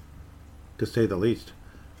 to say the least.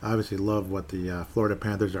 I obviously love what the Florida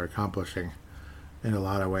Panthers are accomplishing in a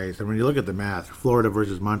lot of ways. And when you look at the math, Florida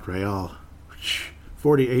versus Montreal,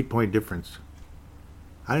 48-point difference.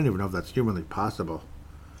 I don't even know if that's humanly possible.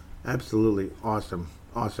 Absolutely awesome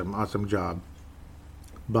job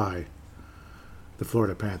by the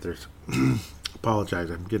Florida Panthers.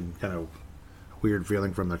 Apologize, I'm getting kind of a weird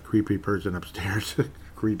feeling from the creepy person upstairs.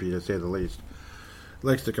 Creepy, to say the least.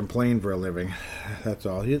 Likes to complain for a living. That's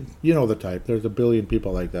all. You know the type. There's a billion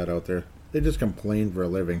people like that out there. They just complain for a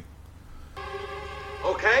living.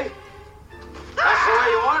 Okay? That's the way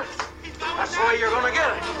you want it? That's the way you're going to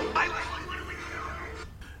get it.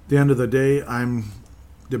 At the end of the day, I'm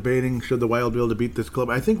debating should the Wild be able to beat this club.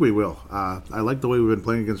 I think we will. I like the way we've been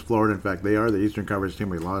playing against Florida. In fact, they are the Eastern Conference team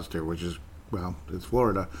we lost to, which is, well, it's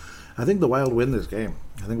Florida. I think the Wild win this game.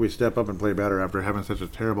 I think we step up and play better after having such a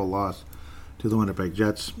terrible loss to the Winnipeg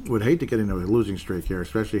Jets. Would hate to get into a losing streak here,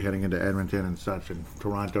 especially heading into Edmonton and such, and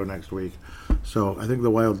Toronto next week. So I think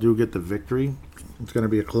the Wild do get the victory. It's going to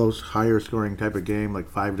be a close, higher scoring type of game, like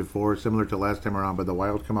 5-4, similar to last time around, but the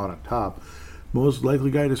Wild come out on top. Most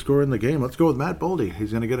likely guy to score in the game. Let's go with Matt Boldy.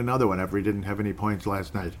 He's going to get another one after he didn't have any points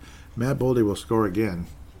last night. Matt Boldy will score again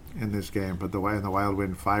in this game, but the Wild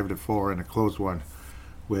win 5-4 in a close one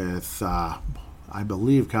with, I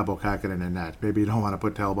believe, Kaapo Kähkönen in net. Maybe you don't want to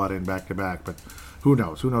put Talbot in back-to-back, but who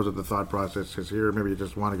knows? Who knows what the thought process is here? Maybe you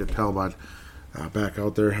just want to get Talbot back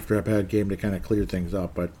out there after a bad game to kind of clear things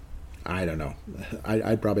up, but I don't know.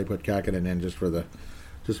 I'd probably put Kähkönen in just for the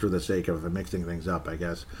sake of mixing things up, I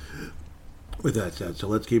guess. With that said, so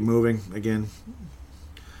let's keep moving again.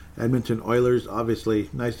 Edmonton Oilers, obviously,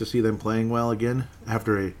 nice to see them playing well again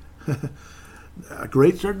after a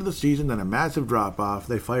great start to the season, then a massive drop-off.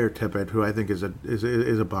 They fire Tippett, who I think is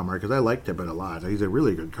a bummer, because I like Tippett a lot. He's a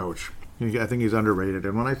really good coach. I think he's underrated.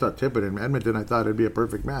 And when I saw Tippett in Edmonton, I thought it'd be a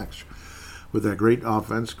perfect match with a great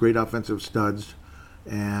offense, great offensive studs,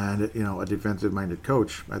 and a defensive-minded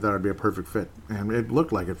coach. I thought it'd be a perfect fit, and it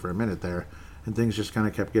looked like it for a minute there. And things just kind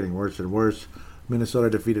of kept getting worse and worse.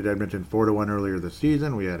 Minnesota defeated Edmonton 4-1 earlier this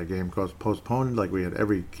season. We had a game postponed, like we had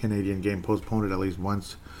every Canadian game postponed at least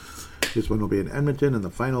once. This one will be in Edmonton, and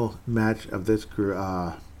the final match of this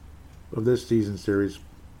season series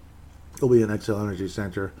will be in Xcel Energy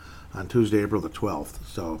Center on Tuesday, April the 12th.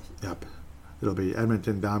 So, yep, it'll be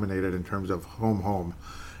Edmonton dominated in terms of home.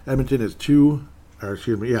 Edmonton is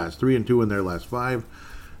 3-2 in their last 5.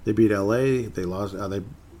 They beat LA. They lost.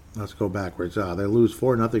 Let's go backwards. They lose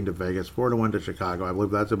 4-0 to Vegas, 4-1 to Chicago. I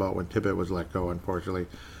believe that's about when Tippett was let go, unfortunately.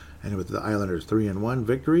 And with the Islanders, 3-1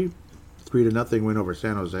 victory, 3-0 win over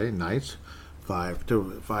San Jose. Nice.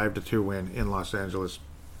 5-2 win in Los Angeles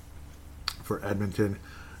for Edmonton.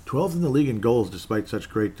 12th in the league in goals, despite such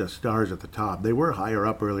great stars at the top. They were higher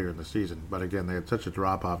up earlier in the season, but again, they had such a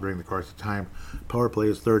drop-off during the course of time. Power play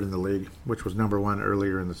is 3rd in the league, which was number 1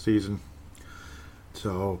 earlier in the season.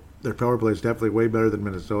 So their power play is definitely way better than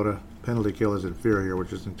Minnesota. Penalty kill is inferior,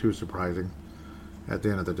 which isn't too surprising at the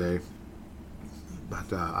end of the day.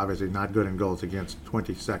 But obviously not good in goals against,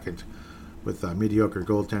 22nd with mediocre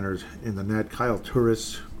goaltenders in the net. Kyle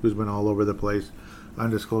Turris, who's been all over the place,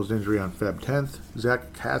 undisclosed injury on Feb 10th.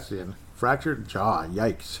 Zach Kassian, fractured jaw,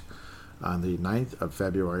 yikes, on the 9th of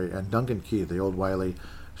February. And Duncan Keith, the old wily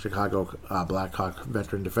Chicago Blackhawk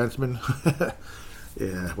veteran defenseman,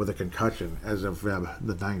 yeah, with a concussion as of Feb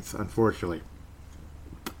the 9th, unfortunately.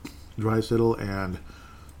 Draisaitl and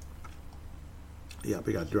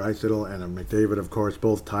we got Draisaitl and McDavid, of course,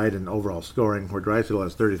 both tied in overall scoring, where Draisaitl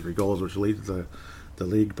has 33 goals, which leads the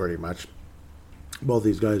league pretty much. Both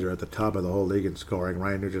these guys are at the top of the whole league in scoring.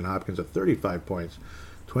 Ryan Nugent-Hopkins at 35 points,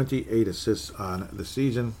 28 assists on the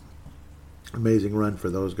season. Amazing run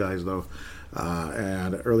for those guys, though.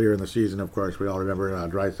 And earlier in the season, of course, we all remember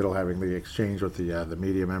Draisaitl having the exchange with the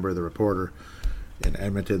media member, the reporter in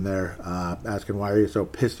Edmonton there, asking why are you so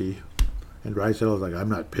pissy? And Draisaitl was like, I'm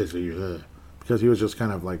not pissy, because he was just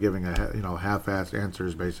kind of like giving half-assed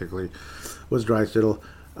answers, basically, was Draisaitl.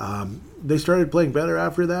 They started playing better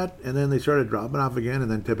after that, and then they started dropping off again,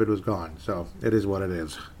 and then Tippett was gone. So it is what it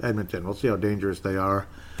is. Edmonton, we'll see how dangerous they are.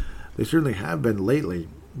 They certainly have been lately.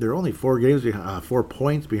 They're only 4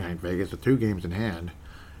 points behind Vegas with 2 games in hand,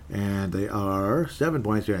 and they are 7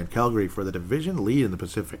 points behind Calgary for the division lead in the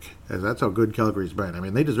Pacific, as that's how good Calgary's been. I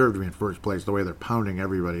mean, they deserve to be in first place the way they're pounding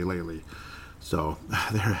everybody lately. So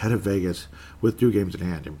they're ahead of Vegas with 2 games in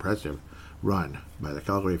hand. Impressive run by the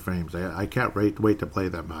Calgary Flames. I can't wait to play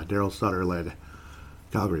them. Daryl Sutter-led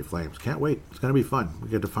Calgary Flames. Can't wait. It's going to be fun. We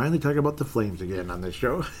get to finally talk about the Flames again on this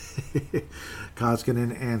show.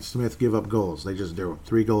 Koskinen and Smith give up goals. They just do.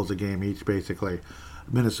 3 goals a game each, basically.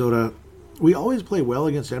 Minnesota, we always play well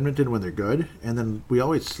against Edmonton when they're good, and then we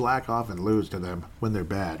always slack off and lose to them when they're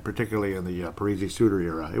bad, particularly in the Parise-Suter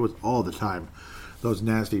era. It was all the time. Those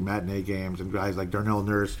nasty matinee games, and guys like Darnell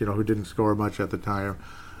Nurse, who didn't score much at the time,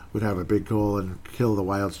 would have a big goal and kill the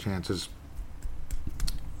Wild's chances.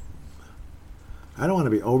 I don't want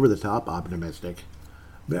to be over-the-top optimistic.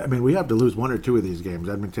 I mean, we have to lose 1 or 2 of these games,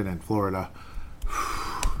 Edmonton and Florida.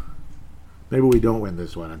 Maybe we don't win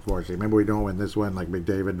this one, unfortunately. Maybe we don't win this one, like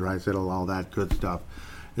McDavid, Draisaitl, all that good stuff.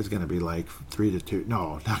 It's going to be like 3-2.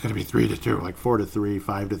 No, not going to be 3-2. Like 4-3,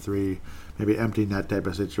 5-3, maybe empty net type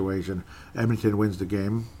of situation. Edmonton wins the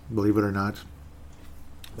game, believe it or not.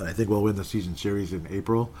 But I think we'll win the season series in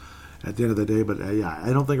April at the end of the day. But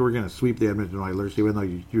I don't think we're going to sweep the Edmonton Oilers, even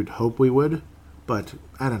though you'd hope we would. But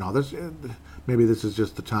I don't know. Maybe this is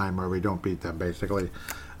just the time where we don't beat them, basically.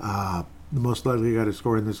 The most likely guy to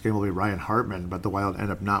score in this game will be Ryan Hartman, but the Wild end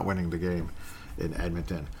up not winning the game in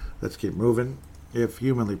Edmonton. Let's keep moving. If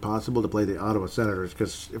humanly possible, to play the Ottawa Senators,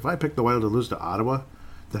 because if I pick the Wild to lose to Ottawa,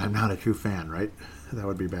 then I'm not a true fan, right? That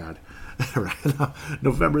would be bad. Right.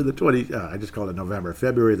 November the 20th, I just called it November.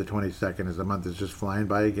 February the 22nd, as the month is just flying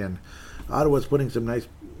by again. Ottawa's putting some nice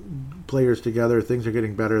players together. Things are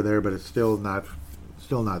getting better there, but it's still not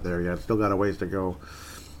there yet. Still got a ways to go.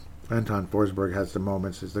 Anton Forsberg has some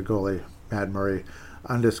moments as the goalie. Matt Murray,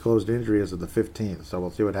 undisclosed injury as of the 15th, so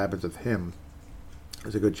we'll see what happens with him.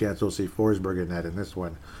 There's a good chance we'll see Forsberg in net in this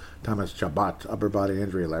one. Thomas Chabot, upper body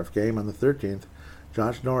injury, left game on the 13th.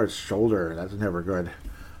 Josh Norris, shoulder, that's never good,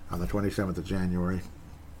 on the 27th of January.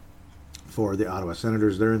 For the Ottawa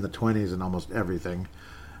Senators, they're in the 20s in almost everything.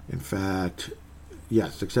 In fact,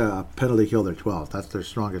 yes, except penalty kill, they're 12th. That's their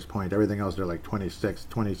strongest point. Everything else, they're like 26th,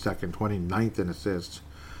 22nd, 29th in assists.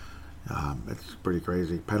 It's pretty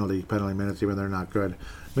crazy. Penalty minutes, even they're not good.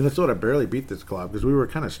 Minnesota barely beat this club because we were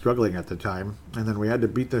kind of struggling at the time, and then we had to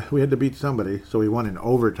beat somebody, so we won in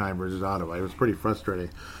overtime versus Ottawa. It was pretty frustrating,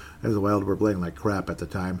 as the Wild were playing like crap at the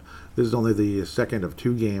time. This is only the second of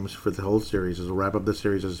 2 games for the whole series. As we'll wrap up the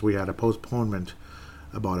series, as we had a postponement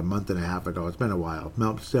about a month and a half ago. It's been a while,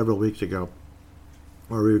 several weeks ago,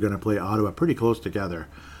 where we were going to play Ottawa pretty close together.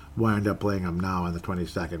 Wind up playing them now on the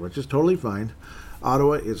 22nd, which is totally fine.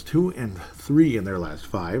 Ottawa is 2-3 in their last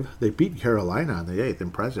 5. They beat Carolina on the 8th.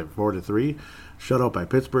 Impressive. 4-3. Shut out by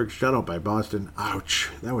Pittsburgh. Shut out by Boston.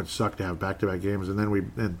 Ouch. That would suck to have back-to-back games. And then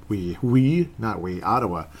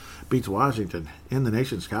Ottawa beats Washington in the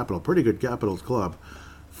nation's capital. Pretty good Capitals club.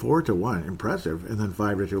 4-1. Impressive. And then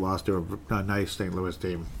 5-2 loss to a nice St. Louis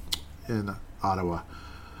team in Ottawa.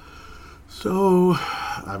 So,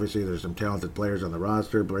 obviously, there's some talented players on the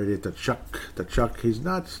roster. Brady Tkachuk, he's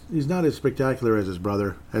not as spectacular as his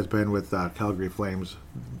brother has been with Calgary Flames.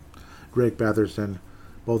 Drake Batherson,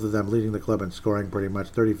 both of them leading the club in scoring pretty much.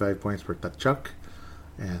 35 points for Tkachuk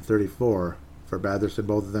and 34 for Batherson.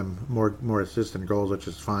 Both of them more assists and goals, which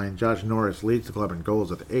is fine. Josh Norris leads the club in goals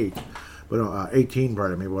with 18, but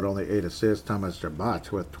only 8 assists. Thomas Chabot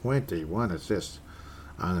with 21 assists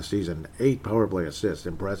on the season. 8 power play assists.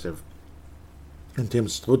 Impressive. And Tim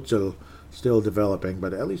Stützle still developing,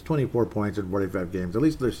 but at least 24 points in 45 games. At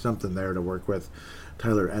least there's something there to work with.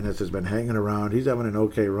 Tyler Ennis has been hanging around. He's having an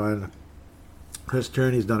okay run. Chris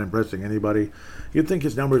Tierney's not impressing anybody. You'd think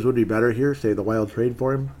his numbers would be better here, say the Wild trade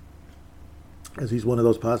for him, as he's one of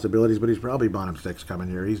those possibilities, but he's probably bottom 6 coming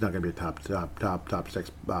here. He's not going to be a top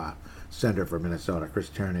 6 center for Minnesota. Chris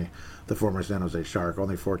Tierney, the former San Jose Shark,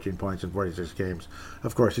 only 14 points in 46 games.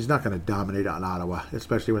 Of course, he's not going to dominate on Ottawa,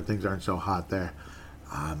 especially when things aren't so hot there.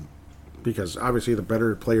 Because obviously the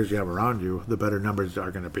better players you have around you, the better numbers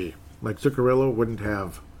are going to be. Like Zuccarello wouldn't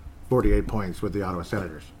have 48 points with the Ottawa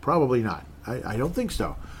Senators. Probably not. I don't think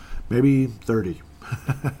so. Maybe 30.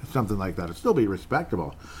 Something like that. It'd still be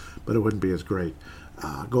respectable, but it wouldn't be as great.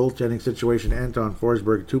 Goaltending situation, Anton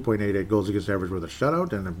Forsberg, 2.88 goals against average with a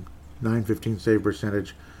shutout and a .915 save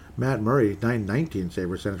percentage. Matt Murray, .919 save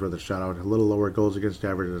percentage with a shutout. A little lower goals against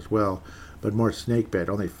average as well, but more snake bit.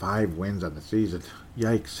 Only 5 wins on the season.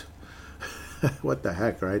 Yikes. What the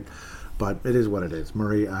heck, right? But it is what it is.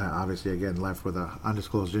 Murray, obviously, again, left with an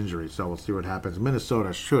undisclosed injury, so we'll see what happens.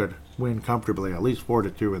 Minnesota should win comfortably, at least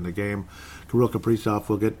 4-2 in the game. Kirill Kaprizov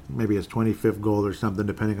will get maybe his 25th goal or something,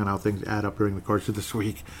 depending on how things add up during the course of this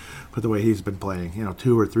week. But the way he's been playing,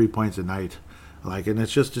 2 or 3 points a night, and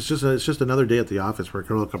it's just another day at the office for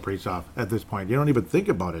Kirill Kaprizov at this point. You don't even think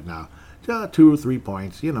about it now. 2 or 3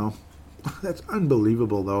 points, That's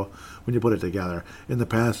unbelievable, though, when you put it together. In the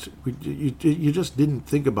past, you just didn't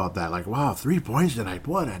think about that. Like, wow, 3 points tonight.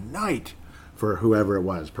 What a night for whoever it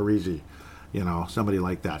was. Parisi, somebody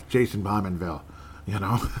like that. Jason Baumanville,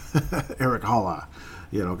 Eric Holla,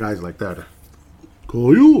 guys like that.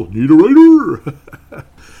 Kyle, need a writer.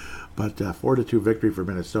 But 4-2 victory for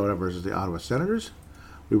Minnesota versus the Ottawa Senators.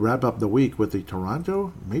 We wrap up the week with the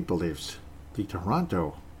Toronto Maple Leafs. The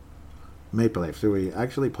Toronto Maple Leafs, who we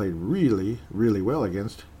actually played really, really well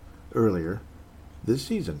against earlier this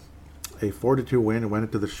season. A 4-2 win and went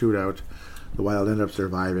into the shootout. The Wild ended up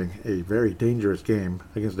surviving a very dangerous game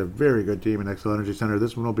against a very good team in Xcel Energy Center.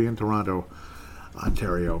 This one will be in Toronto,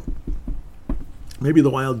 Ontario. Maybe the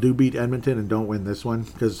Wild do beat Edmonton and don't win this one,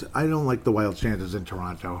 because I don't like the Wild's chances in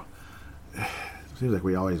Toronto. It seems like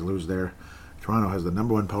we always lose there. Toronto has the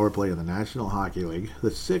number 1 power play in the National Hockey League,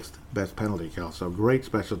 the 6th best penalty kill, so great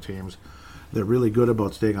special teams. They're really good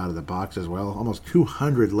about staying out of the box as well. Almost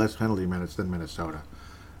 200 less penalty minutes than Minnesota.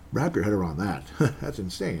 Wrap your head around that. That's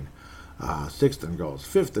insane. 6th in goals,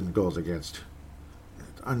 5th in goals against.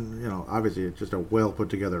 Obviously it's just a well put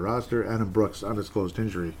together roster. Adam Brooks, undisclosed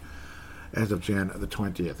injury as of Jan the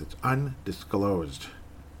 20th. It's undisclosed.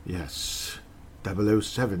 Yes.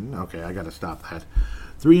 007. Okay, I got to stop that.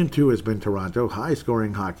 3-2 has been Toronto. High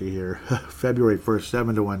scoring hockey here. February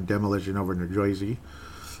 1st, 7-1 demolition over New Jersey.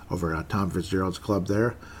 Over Tom Fitzgerald's club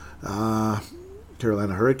there.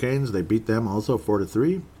 Carolina Hurricanes, they beat them also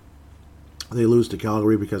 4-3. They lose to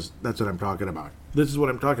Calgary because that's what I'm talking about. This is what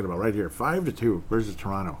I'm talking about right here. 5-2 versus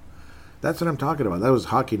Toronto. That's what I'm talking about. That was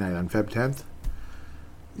hockey night on Feb 10th.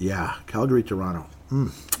 Yeah, Calgary-Toronto.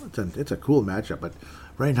 It's a cool matchup, but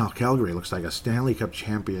right now Calgary looks like a Stanley Cup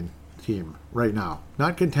champion team right now.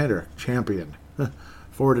 Not contender, champion.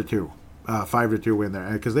 4-2. 5-2 win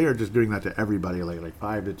there, because they are just doing that to everybody lately.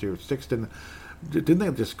 5-2. Sixton, didn't they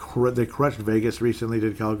just they crushed Vegas recently?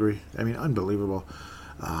 Did Calgary? I mean, unbelievable.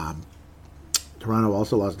 Toronto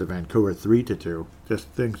also lost to Vancouver 3-2.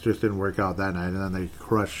 Things just didn't work out that night, and then they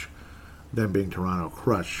crush them being Toronto.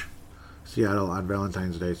 Crush Seattle on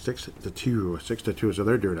Valentine's Day 6-2. So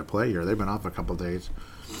they're due to play here. They've been off a couple days,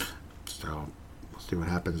 so we'll see what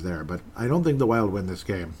happens there. But I don't think the Wild win this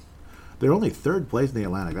game. They're only 3rd place in the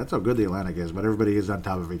Atlantic. That's how good the Atlantic is, but everybody is on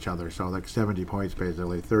top of each other. So like 70 points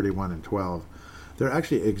basically, 31-12. They're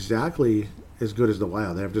actually exactly as good as the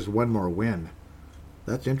Wild. They have just one more win.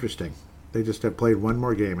 That's interesting. They just have played one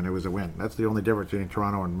more game and it was a win. That's the only difference between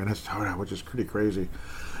Toronto and Minnesota, which is pretty crazy.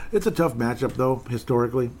 It's a tough matchup though,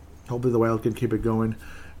 historically. Hopefully the Wild can keep it going.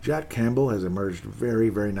 Jack Campbell has emerged very,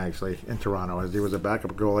 very nicely in Toronto as he was a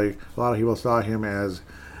backup goalie. A lot of people saw him as,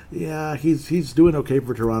 yeah, he's doing okay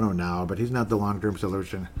for Toronto now, but he's not the long-term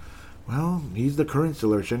solution. Well, he's the current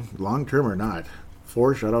solution, long-term or not.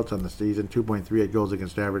 4 shutouts on the season, 2.38 goals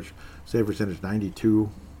against average, save percentage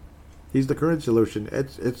 92. He's the current solution.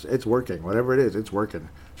 It's working. Whatever it is, it's working.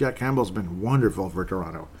 Jack Campbell's been wonderful for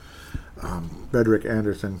Toronto. Frederik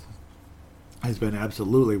Andersen has been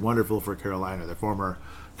absolutely wonderful for Carolina, the former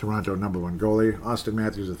Toronto number 1 goalie. Austin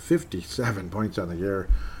Matthews with 57 points on the year.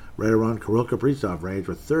 Right around Kirill Kaprizov range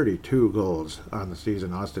with 32 goals on the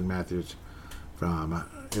season. Austin Matthews from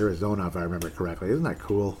Arizona, if I remember correctly. Isn't that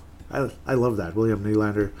cool? I love that. William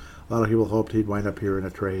Nylander. A lot of people hoped he'd wind up here in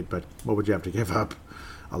a trade, but what would you have to give up?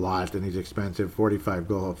 a lot, and he's expensive. 45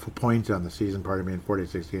 points on the season, in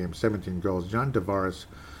 46 games, 17 goals. John Tavares,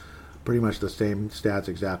 pretty much the same stats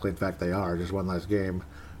exactly. In fact, they are just one less game.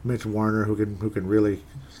 Mitch Warner, who can really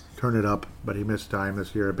turn it up, but he missed time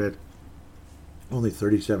this year a bit. Only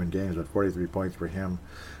 37 games with 43 points for him.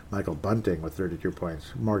 Michael Bunting with 32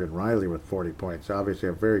 points. Morgan Rielly with 40 points. Obviously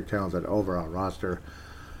a very talented overall roster.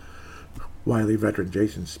 Wiley veteran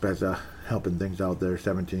Jason Spezza helping things out there.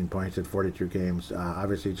 17 points in 42 games.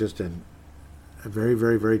 Obviously just a very,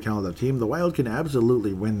 very, very talented team. The Wild can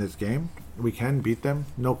absolutely win this game. We can beat them.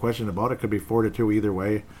 No question about it. Could be 4-2 either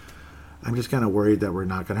way. I'm just kind of worried that we're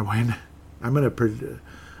not going to win. I'm going to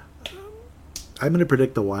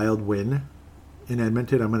predict the Wild win in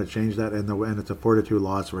Edmonton. I'm going to change that, and it's a 4-2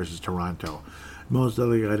 loss versus Toronto. Most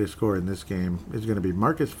likely guy to score in this game is going to be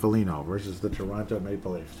Marcus Foligno versus the Toronto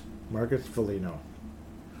Maple Leafs. Marcus Foligno.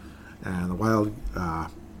 And the Wild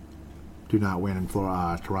do not win in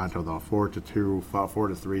Toronto, though. 4-2,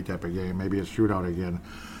 4-3 type of game. Maybe a shootout again,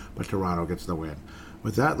 but Toronto gets the win.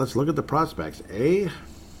 With that, let's look at the prospects.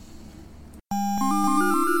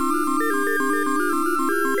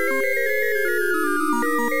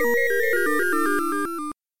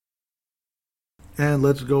 And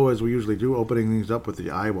let's go, as we usually do, opening things up with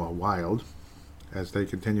the Iowa Wild. As they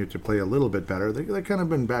continue to play a little bit better. They've kind of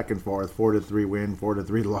been back and forth. 4-3 win,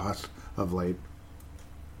 4-3 loss of late.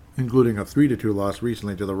 Including a 3-2 loss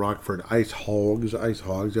recently to the Rockford Ice Hogs. Ice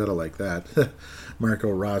Hogs, gotta like that.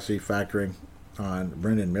 Marco Rossi factoring on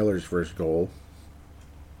Brendan Miller's first goal.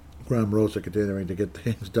 Graham Rosa continuing to get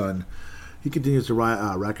things done. He continues to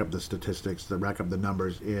rack up the statistics, to rack up the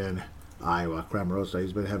numbers in Iowa. Graham Rosa,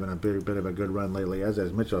 he's been having a bit of a good run lately, as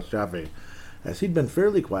has Mitchell Chaffee. As he'd been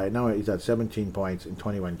fairly quiet, now he's at 17 points in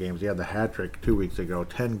 21 games. He had the hat trick 2 weeks ago,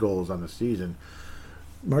 10 goals on the season.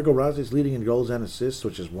 Marco Rossi's leading in goals and assists,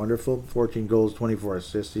 which is wonderful. 14 goals, 24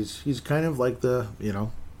 assists. He's kind of like the,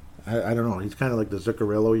 I don't know, he's kind of like the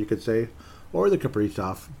Zuccarello, you could say, or the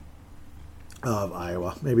Kaprizov of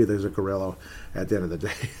Iowa. Maybe the Zuccarello at the end of the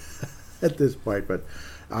day at this point, but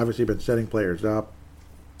obviously been setting players up.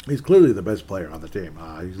 He's clearly the best player on the team.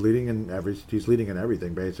 He's leading in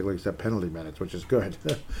everything basically, except penalty minutes, which is good.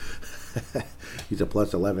 He's a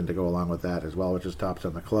plus 11 to go along with that as well, which is tops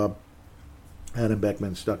on the club. Adam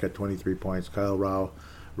Beckman stuck at 23 points. Kyle Rao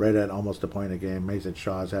right at almost a point a game. Mason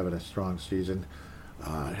Shaw's having a strong season.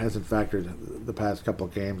 Hasn't factored the past couple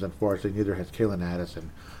of games, unfortunately. Neither has Kalen Addison,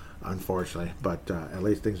 unfortunately. But at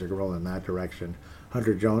least things are rolling in that direction.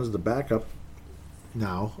 Hunter Jones, the backup.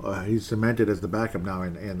 Now, he's cemented as the backup now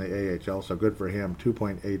in the AHL, so good for him.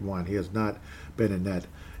 2.81. He has not been in net.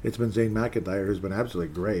 It's been Zane McIntyre, who's been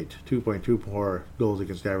absolutely great. 2.24 goals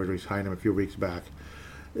against average. We signed him a few weeks back.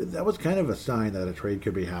 That was kind of a sign that a trade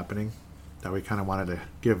could be happening, that we kind of wanted to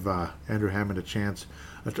give Andrew Hammond a chance.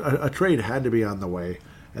 A trade had to be on the way,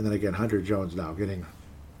 and then again, Hunter Jones now getting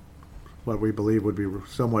what we believe would be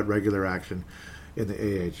somewhat regular action in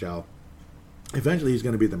the AHL. Eventually, he's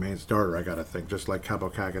going to be the main starter, I got to think, just like Kaapo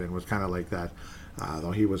Kähkönen was kind of like that,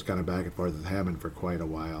 though he was kind of back and forth with Hammond for quite a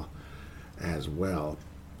while as well.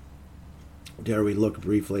 There we look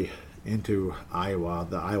briefly into Iowa,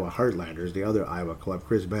 the Iowa Heartlanders, the other Iowa club.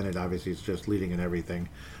 Chris Bennett, obviously, is just leading in everything,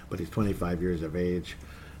 but he's 25 years of age,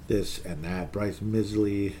 this and that. Bryce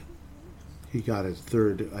Misley, he got his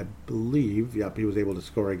third, I believe. Yep, he was able to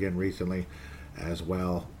score again recently as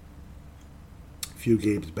well. Few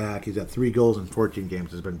games back. He's at 3 goals in 14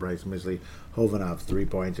 games has been Bryce Misley. Hovanov 3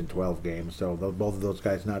 points in 12 games. So both of those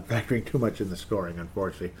guys not factoring too much in the scoring,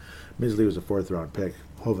 unfortunately. Misley was a 4th-round pick.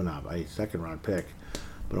 Hovanov a 2nd-round pick,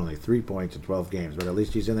 but only 3 points in 12 games. But at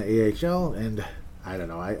least he's in the AHL, and I don't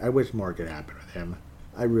know. I wish more could happen with him.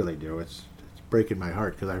 I really do. It's breaking my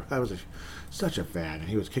heart because I was such a fan, and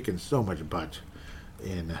he was kicking so much butt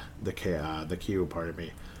in the Q, pardon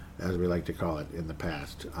me, as we like to call it in the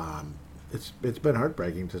past. It's been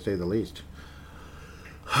heartbreaking, to say the least.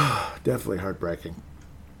 Definitely heartbreaking,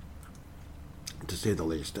 to say the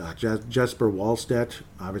least. Jesper Wallstedt,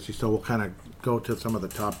 obviously, so we'll kind of go to some of the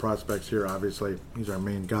top prospects here, obviously. He's our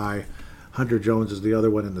main guy. Hunter Jones is the other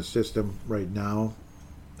one in the system right now.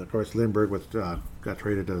 Of course, Lindbergh got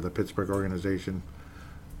traded to the Pittsburgh organization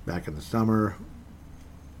back in the summer.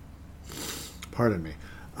 Pardon me.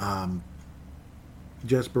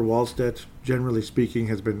 Jesper Wallstedt, generally speaking,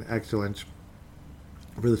 has been excellent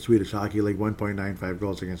for the Swedish Hockey League. 1.95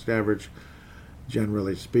 goals against average,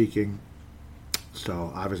 generally speaking.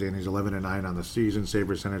 So, obviously, and he's 11-9 on the season. Save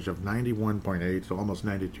percentage of 91.8, so almost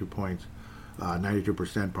 92 points.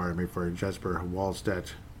 92%, pardon me, for Jesper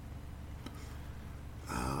Wallstedt.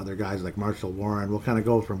 Other guys like Marshall Warren. We'll kind of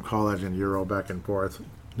go from college and Euro back and forth.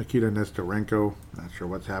 Nikita Nesterenko. Not sure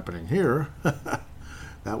what's happening here.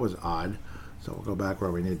 That was odd. So we'll go back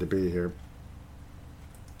where we need to be here.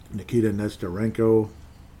 Nikita Nesterenko,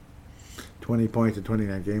 20 points in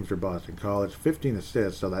 29 games for Boston College, 15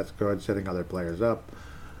 assists, so that's good, setting other players up.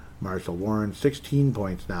 Marshall Warren, 16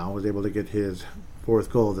 points now, was able to get his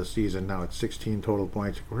fourth goal of the season. Now it's 16 total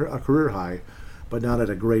points, a career high, but not at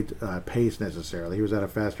a great pace necessarily. He was at a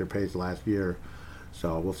faster pace last year,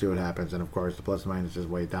 so we'll see what happens. And of course, the plus minus is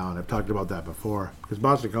way down. I've talked about that before, because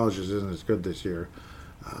Boston College just isn't as good this year.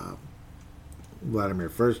 Vladimir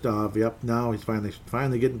Firstov, yep, now he's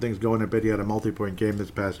finally getting things going a bit. He had a multi-point game this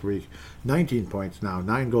past week. 19 points now,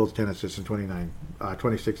 9 goals, 10 assists in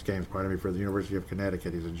 26 games, for the University of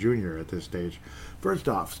Connecticut. He's a junior at this stage.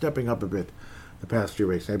 Firstov, stepping up a bit the past few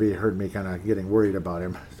weeks. Maybe he heard me kind of getting worried about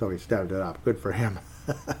him, so he stepped it up. Good for him.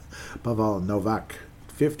 Pavel Novak,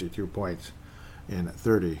 52 points in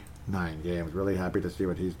 39 games. Really happy to see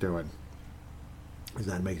what he's doing, because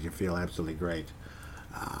that makes you feel absolutely great.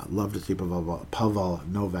 Love to see Pavel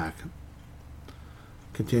Novak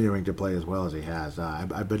continuing to play as well as he has.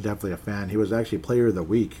 I've been definitely a fan. He was actually Player of the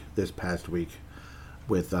Week this past week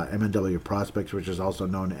with MNW Prospects, which is also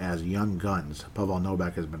known as Young Guns. Pavel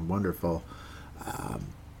Novak has been wonderful.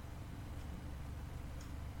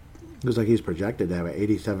 Looks like he's projected to have an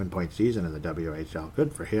 87-point season in the WHL.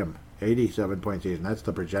 Good for him. 87-point season. That's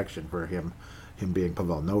the projection for him being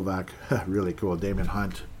Pavel Novak. Really cool. Damon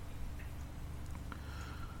Hunt.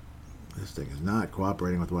 This thing is not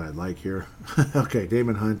cooperating with what I'd like here. Okay,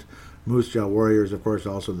 Damon Hunt, Moose Jaw Warriors, of course,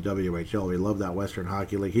 also the WHL. We love that Western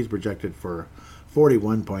Hockey League. He's projected for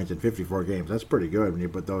 41 points in 54 games. That's pretty good when you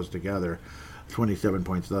put those together. 27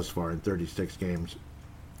 points thus far in 36 games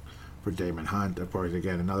for Damon Hunt. Of course,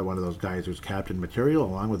 again, another one of those guys who's captain material,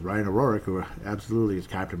 along with Ryan O'Rourke, who absolutely is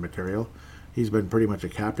captain material. He's been pretty much a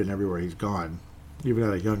captain everywhere he's gone, even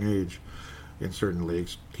at a young age. In certain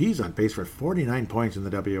leagues, he's on pace for 49 points in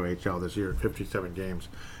the WHL this year in 57 games,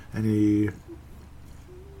 and he's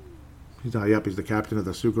the captain of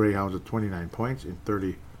the Sioux Greyhounds with 29 points in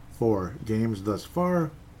 34 games thus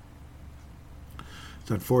far.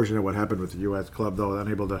 It's unfortunate what happened with the U.S. club, though,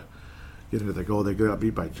 unable to get into the goal. They got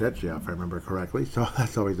beat by Chechia, if I remember correctly, so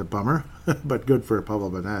that's always a bummer. But good for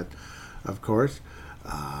Pavel Bennett, of course.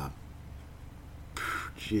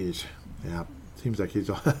 Jeez, yeah, seems like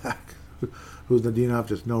he's Kuznetsov,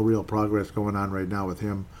 just no real progress going on right now with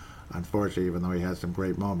him, unfortunately, even though he has some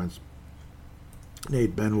great moments.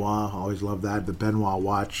 Nate Benoit, always love that, the Benoit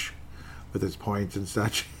watch with his points and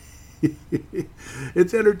such.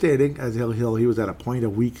 It's entertaining, as he was at a point a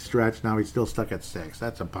week stretch. Now he's still stuck at 6.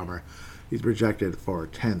 That's a bummer. He's projected for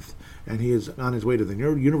 10th, and he is on his way to the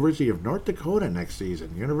University of North Dakota next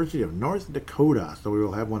season. University of North Dakota, so we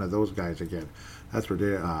will have one of those guys again. That's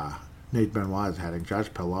where Nate Benoit is heading.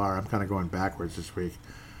 Josh Pilar, I'm kind of going backwards this week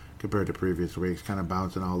compared to previous weeks, kind of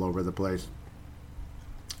bouncing all over the place.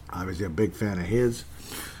 Obviously a big fan of his.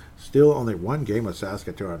 Still only one game with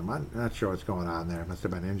Saskatoon. I'm not sure what's going on there. Must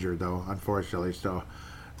have been injured, though, unfortunately, so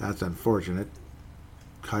that's unfortunate.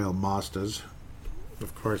 Kyle Mostas,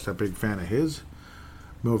 of course, a big fan of his.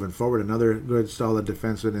 Moving forward, another good, solid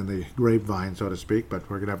defenseman in the grapevine, so to speak, but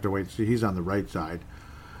we're going to have to wait and see. He's on the right side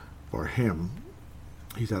for him.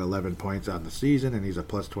 He's at 11 points on the season, and he's a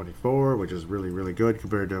plus 24, which is really, really good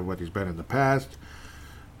compared to what he's been in the past.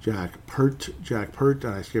 Jack Pert,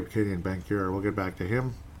 and I skipped Caden Bankier. We'll get back to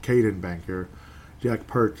him. Caden Bankier. Jack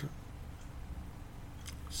Pert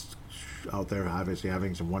out there, obviously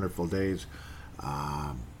having some wonderful days.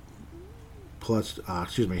 He's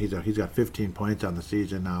got 15 points on the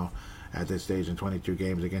season now at this stage in 22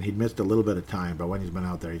 games. Again, he'd missed a little bit of time, but when he's been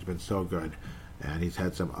out there, he's been so good, and he's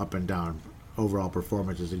had some up and down overall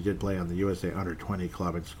performances. He did play on the USA Under 20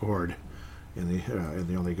 club and scored in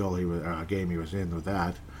the only game he was in with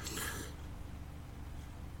that.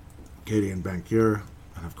 Caden Bankier,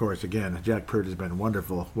 and of course, again, Jack Pert has been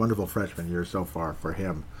wonderful freshman year so far for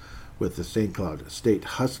him with the St. Cloud State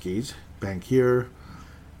Huskies. Bankier,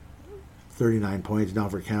 39 points now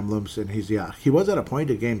for Kamloops, and he was at a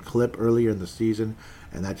point-a-game clip earlier in the season,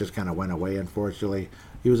 and that just kind of went away, unfortunately.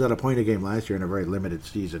 He was at a point-a-game last year in a very limited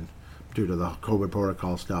season due to the COVID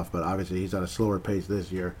protocol stuff, but obviously he's at a slower pace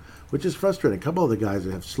this year, which is frustrating. A couple of the guys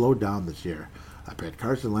that have slowed down this year. I bet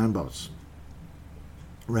Carson Lambos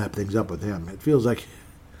wrap things up with him. It feels like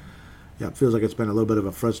it's been a little bit of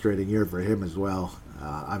a frustrating year for him as well.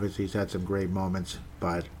 Obviously he's had some great moments,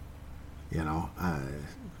 but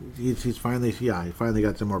he's finally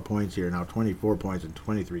got some more points here now. 24 points in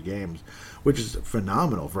 23 games, which is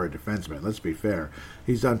phenomenal for a defenseman. Let's be fair.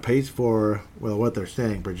 He's on pace for what they're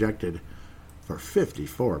saying projected for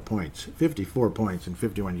 54 points. 54 points in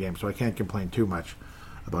 51 games, so I can't complain too much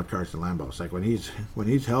about Carson Lambos. Like when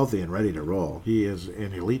he's healthy and ready to roll, he is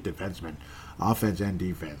an elite defenseman, offense and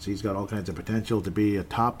defense. He's got all kinds of potential to be a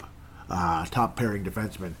top pairing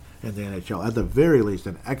defenseman in the NHL. At the very least,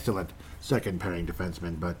 an excellent second pairing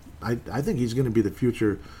defenseman. But I think he's going to be the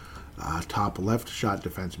future top left shot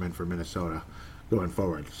defenseman for Minnesota going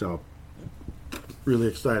forward. So really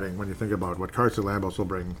exciting when you think about what Carson Lambos will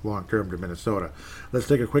bring long term to Minnesota. Let's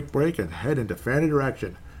take a quick break and head into fan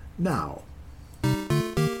interaction now.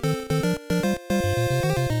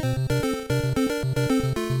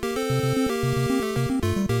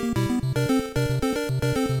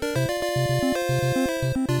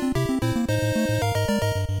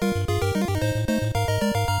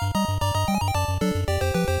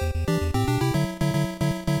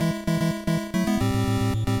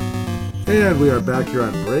 And we are back here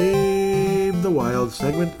on Brave the Wild,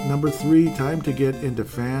 segment number 3. Time to get into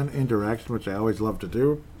fan interaction, which I always love to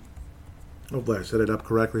do. Hopefully I set it up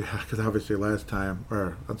correctly, because obviously last time,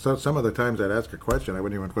 or some of the times I'd ask a question, I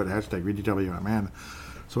wouldn't even put hashtag VGWMN,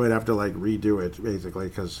 so I'd have to redo it, basically,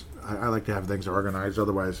 because I like to have things organized,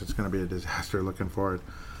 otherwise it's going to be a disaster looking for it.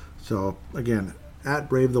 So, again, at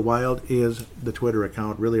Brave the Wild is the Twitter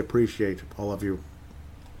account. Really appreciate all of you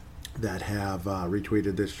that have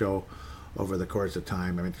retweeted this show over the course of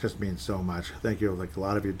time. I mean, it just means so much. Thank you. Like a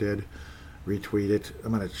lot of you did retweet it.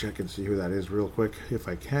 I'm going to check and see who that is real quick if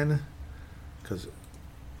I can, because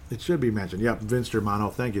it should be mentioned. Yep, Vince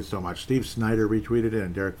Germano, thank you so much. Steve Snyder retweeted it,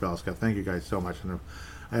 and Derek Velska. Thank you guys so much. And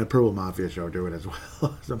I had a Purple Mafia show do it as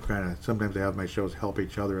well. Sometimes I have my shows help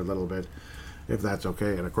each other a little bit, if that's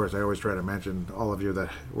okay. And of course, I always try to mention all of you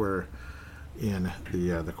that were in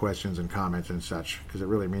the questions and comments and such, because it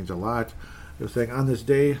really means a lot. I was saying on this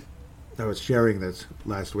day, I was sharing this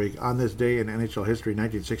last week. On this day in NHL history,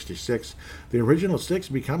 1966, the original 6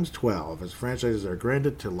 becomes 12 as franchises are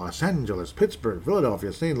granted to Los Angeles, Pittsburgh,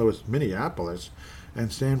 Philadelphia, St. Louis, Minneapolis,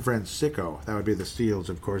 and San Francisco. That would be the Seals,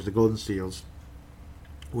 of course, the Golden Seals,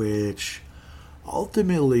 which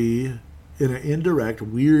ultimately, in an indirect,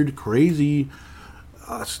 weird, crazy,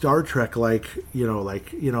 Star Trek I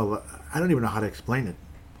don't even know how to explain it,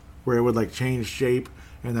 where it would change shape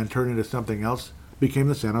and then turn into something else, became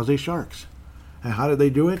the San Jose Sharks. And how did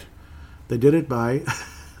they do it? They did it by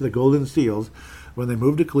the Golden Seals when they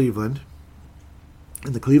moved to Cleveland,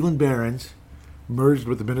 and the Cleveland Barons merged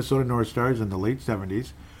with the Minnesota North Stars in the late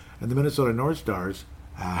 70s, and the Minnesota North Stars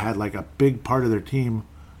had a big part of their team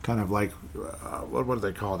kind of what do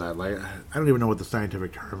they call that? I don't even know what the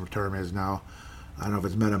scientific term is now. I don't know if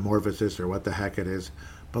it's metamorphosis or what the heck it is.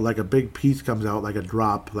 But a big piece comes out, like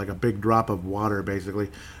a big drop of water, basically,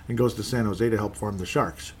 and goes to San Jose to help form the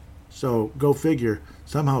Sharks. So, go figure,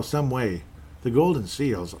 somehow, some way, the Golden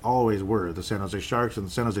Seals always were the San Jose Sharks, and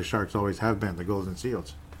the San Jose Sharks always have been the Golden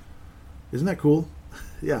Seals. Isn't that cool?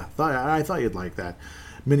 Yeah, I thought you'd like that.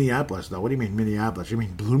 Minneapolis, though. What do you mean Minneapolis? You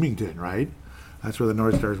mean Bloomington, right? That's where the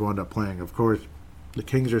North Stars wound up playing. Of course, the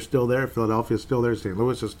Kings are still there, Philadelphia's still there, St.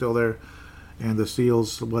 Louis is still there. And the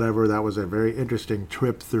Seals, whatever, that was a very interesting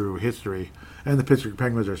trip through history. And the Pittsburgh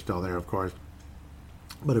Penguins are still there, of course.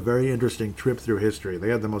 But a very interesting trip through history. They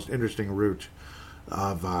had the most interesting route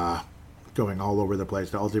of going all over the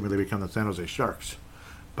place to ultimately become the San Jose Sharks.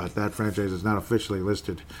 But that franchise is not officially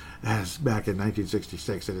listed as back in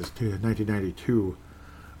 1966. It is 1992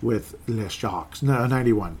 with Les Sharks. No,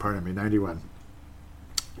 91, pardon me, 91.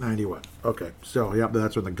 91. Okay, so, yep,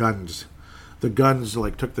 that's when the Guns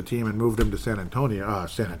took the team and moved them to San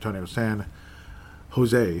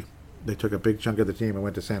Jose. They took a big chunk of the team and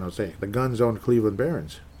went to San Jose. The Guns owned Cleveland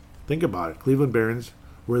Barons. Think about it. Cleveland Barons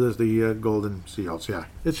were the Golden Seals. Yeah,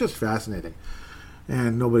 it's just fascinating.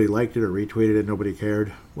 And nobody liked it or retweeted it. Nobody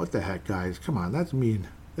cared. What the heck, guys? Come on, that's mean.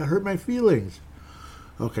 That hurt my feelings.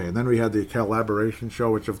 Okay, and then we had the collaboration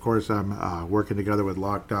show, which, of course, I'm working together with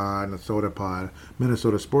Locked On, the Soda Pod,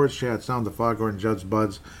 Minnesota Sports Chat, Sound the Foghorn, Judd's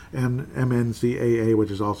Buds, and MNCAA,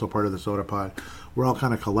 which is also part of the Soda Pod. We're all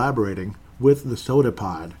kind of collaborating with the Soda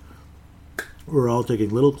Pod. We're all taking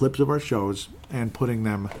little clips of our shows and putting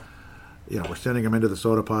them, we're sending them into the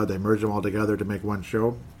Soda Pod. They merge them all together to make one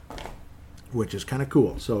show, which is kind of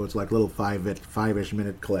cool. So it's like little five-ish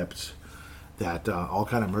minute clips that all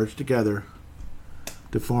kind of merge together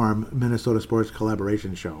to form Minnesota Sports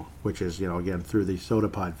Collaboration Show, which is, again, through the Soda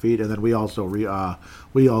Pod feed. And then we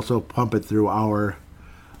also pump it through our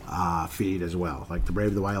feed as well, like the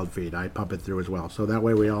Brave the Wild feed. I pump it through as well. So that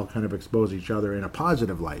way we all kind of expose each other in a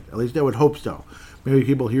positive light. At least I would hope so. Maybe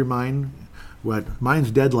people hear mine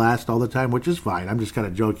Mine's dead last all the time, which is fine. I'm just kind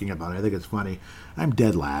of joking about it. I think it's funny. I'm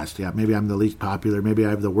dead last. Yeah, maybe I'm the least popular. Maybe I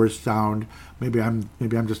have the worst sound. Maybe I'm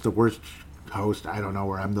just the worst host. I don't know,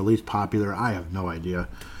 where I'm the least popular. I have no idea.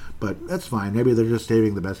 But that's fine. Maybe they're just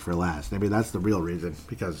saving the best for last. Maybe that's the real reason.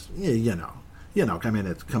 Because,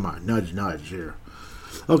 come on, nudge, nudge here.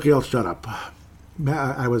 Okay, I'll shut up.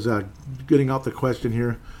 I was getting off the question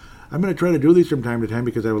here. I'm going to try to do these from time to time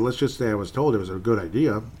because let's just say I was told it was a good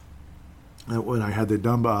idea when I had the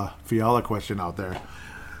Dumba Fiala question out there.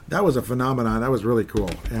 That was a phenomenon. That was really cool.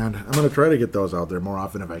 And I'm going to try to get those out there more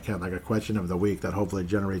often if I can, like a question of the week that hopefully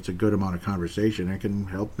generates a good amount of conversation and can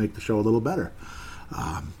help make the show a little better.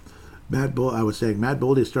 Matt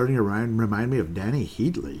Boldy is starting to remind me of Danny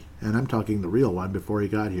Heatley, and I'm talking the real one before he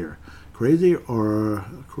got here. Crazy or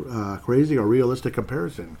realistic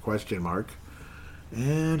comparison? ?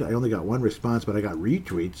 And I only got one response, but I got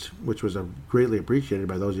retweets, which was greatly appreciated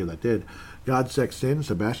by those of you that did. Godsex Sin,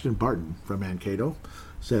 Sebastian Barton from Mankato,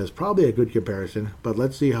 says, probably a good comparison, but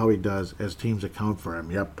let's see how he does as teams account for him.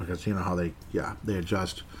 Yep, because you know how they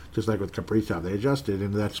adjust, just like with Kaprizov. They adjusted,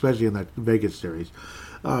 and especially in that Vegas series.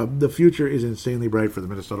 The future is insanely bright for the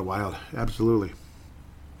Minnesota Wild. Absolutely.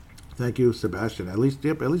 Thank you, Sebastian. At least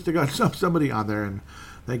I got somebody on there, and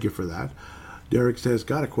thank you for that. Derek says,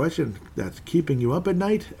 got a question that's keeping you up at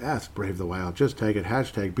night? Ask Brave the Wild. Just tag it,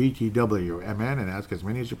 #BTWMN, and ask as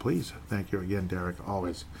many as you please. Thank you again, Derek,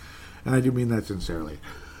 always. And I do mean that sincerely.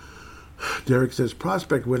 Derek says,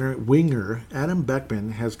 prospect winger Adam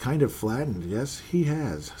Beckman has kind of flattened. Yes, he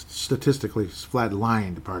has. Statistically speaking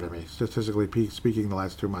the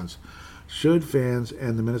last 2 months. Should fans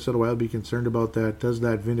and the Minnesota Wild be concerned about that? Does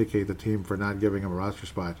that vindicate the team for not giving him a roster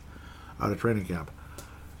spot out of training camp?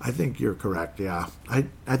 I think you're correct, yeah. I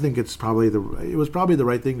think it was probably the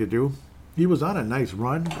right thing to do. He was on a nice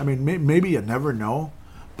run. I mean, maybe you never know,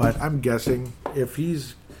 but I'm guessing if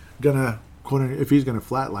he's gonna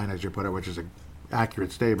flatline, as you put it, which is an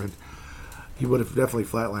accurate statement, he would have definitely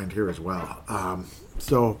flatlined here as well.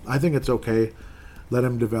 So I think it's okay. Let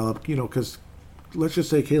him develop, because let's just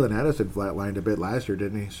say Kalen Addison flatlined a bit last year,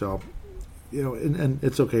 didn't he? So, and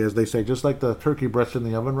it's okay, as they say, just like the turkey breast in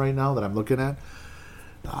the oven right now that I'm looking at.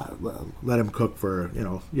 Let him cook for,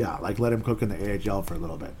 let him cook in the AHL for a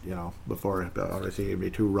little bit, before obviously he'd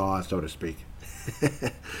be too raw, so to speak.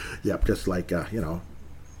 Yep, just like, just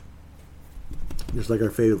like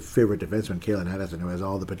our favorite defenseman, Kalen Addison, who has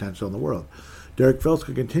all the potential in the world. Derek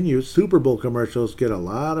Felska continues, Super Bowl commercials get a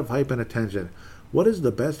lot of hype and attention. What is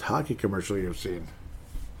the best hockey commercial you've seen?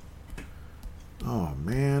 Oh,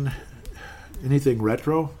 man. Anything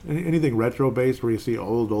retro? Anything retro-based where you see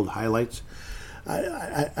old highlights?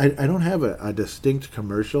 I don't have a distinct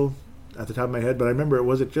commercial at the top of my head, but I remember,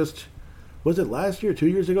 was it last year, 2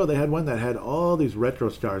 years ago? They had one that had all these retro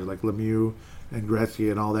stars like Lemieux and Gretzky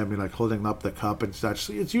and all them, holding up the cup and such.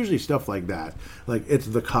 It's usually stuff like that. Like, it's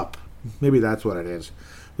the cup. Maybe that's what it is.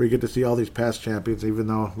 Where you get to see all these past champions, even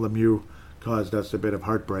though Lemieux caused us a bit of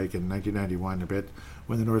heartbreak in 1991,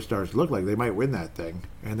 when the North Stars looked like they might win that thing,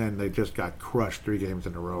 and then they just got crushed 3 games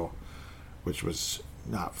in a row, which was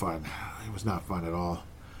not fun. It was not fun at all.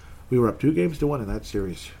 We were up 2-1 in that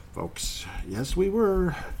series, folks. Yes, we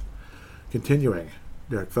were. Continuing,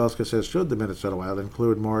 Derek Felska says, should the Minnesota Wild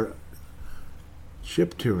include more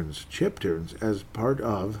chip tunes as part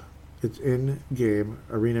of its in-game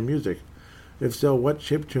arena music? If so, what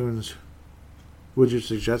chip tunes would you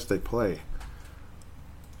suggest they play?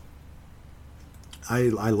 I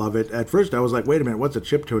love it. At first, I was like, wait a minute, what's a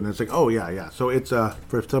chip tune? And it's like, oh, yeah. So it's,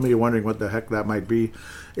 for some of you wondering what the heck that might be,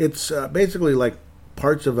 it's basically like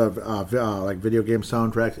parts of like video game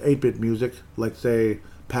soundtracks, 8-bit music, like, say,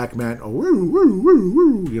 Pac-Man,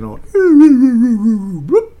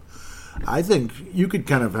 I think you could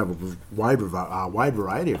kind of have a wide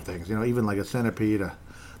variety of things, even like a Centipede,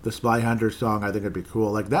 the Spy Hunter song, I think it'd be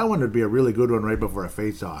cool. Like, that one would be a really good one right before a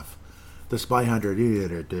face-off. The Spy Hunter.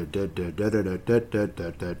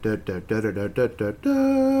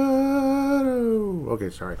 Okay,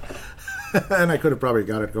 sorry. And I could have probably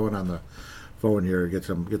got it going on the phone here, get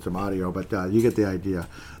some audio, but you get the idea.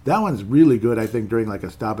 That one's really good, I think, during like a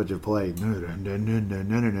stoppage of play.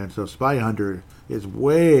 So Spy Hunter is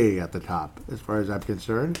way at the top as far as I'm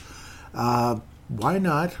concerned. Why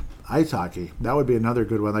not ice hockey? That would be another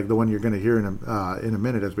good one, like the one you're going to hear in a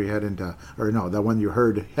minute as we head into, the one you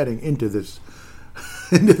heard heading into this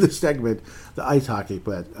into this segment, the ice hockey.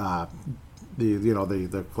 But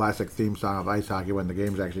the classic theme song of ice hockey when the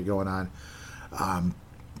game's actually going on.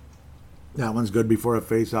 That one's good before a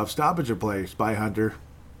face-off. Stoppage of play, Spy Hunter,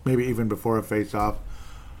 maybe even before a face-off.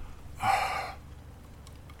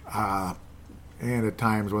 And at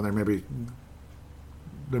times when they're maybe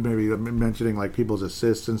maybe mentioning like people's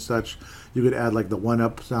assists and such. You could add like the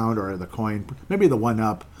 1-up sound or the coin, maybe the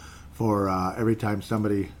 1-up for every time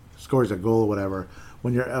somebody scores a goal or whatever.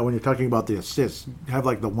 When you're talking about the assists, have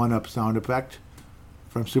like the 1-up sound effect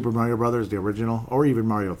from Super Mario Brothers, the original, or even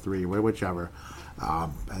Mario 3, whichever. I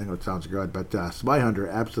think it sounds good. But Spy Hunter,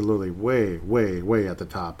 absolutely way, way, way at the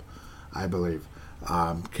top, I believe.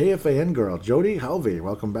 KFAN girl, Jody Halvey,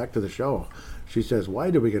 welcome back to the show. She says,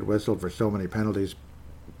 why do we get whistled for so many penalties?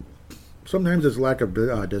 Sometimes it's lack of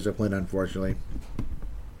discipline, unfortunately.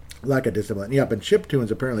 Lack of discipline. Yep, and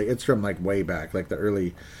chiptunes, apparently, it's from like way back, like the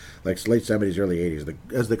early, like late 70s, early 80s,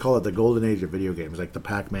 as they call it, the golden age of video games, like the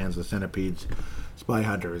Pac-Mans, the Centipedes, Spy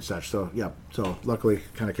Hunter, and such. So, yeah, so luckily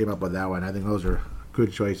kind of came up with that one. I think those are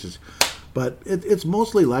good choices. But it's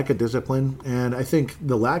mostly lack of discipline, and I think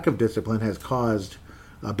the lack of discipline has caused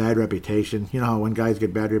a bad reputation. You know how when guys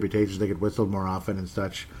get bad reputations, they get whistled more often and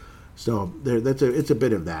such. So it's a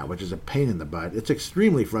bit of that, which is a pain in the butt. It's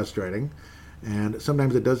extremely frustrating, and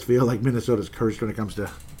sometimes it does feel like Minnesota's cursed when it comes to,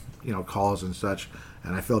 calls and such.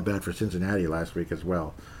 And I felt bad for Cincinnati last week as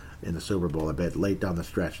well in the Super Bowl a bit late down the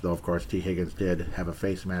stretch, though of course T. Higgins did have a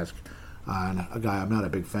face mask on a guy I'm not a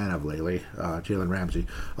big fan of lately, Jalen Ramsey.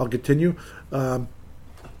 I'll continue.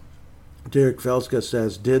 Derek Felska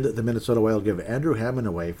says, did the Minnesota Wild give Andrew Hammond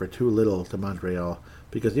away for too little to Montreal?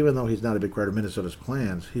 Because even though he's not a big part of Minnesota's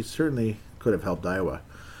plans, he certainly could have helped Iowa.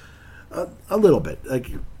 A little bit.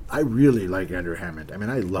 Like, I really like Andrew Hammond. I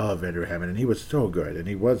mean, I love Andrew Hammond, and he was so good, and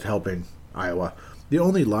he was helping Iowa. The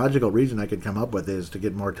only logical reason I could come up with is to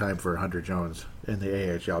get more time for Hunter Jones in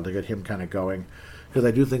the AHL, to get him kind of going, because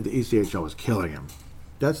I do think the ECHL was killing him.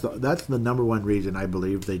 That's the number one reason I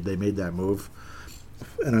believe they made that move.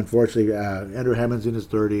 And unfortunately, Andrew Hammond's in his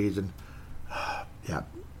 30s, and yeah,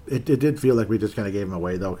 it did feel like we just kind of gave him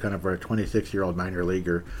away, though, kind of for a 26-year-old minor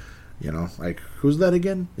leaguer. Like, who's that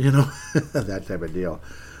again? That type of deal.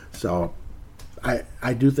 So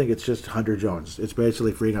I do think it's just Hunter Jones. It's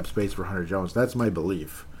basically freeing up space for Hunter Jones. That's my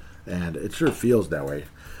belief, and it sure feels that way.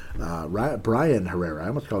 Brian Herrera, I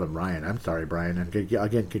almost called him Ryan. I'm sorry, Brian. And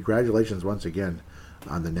again, congratulations once again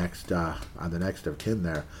on the next of kin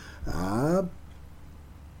there.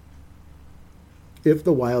 If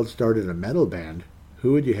the Wild started a metal band,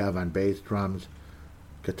 who would you have on bass, drums,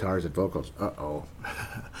 guitars, and vocals? Uh-oh.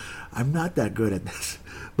 I'm not that good at this.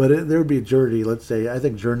 But there would be Journey, let's say. I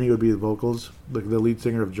think Journey would be the vocals, the lead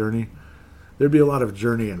singer of Journey. There'd be a lot of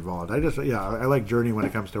Journey involved. I like Journey when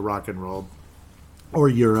it comes to rock and roll. Or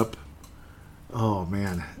Europe. Oh,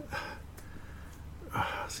 man.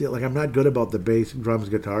 See, like, I'm not good about the bass, drums,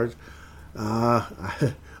 guitars.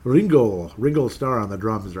 Ringo Starr on the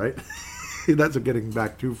drums, right? That's getting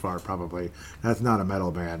back too far, probably. That's not a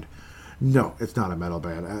metal band. No, it's not a metal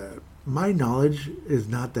band. My knowledge is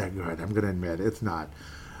not that good. I'm going to admit it's not.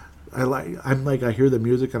 I hear the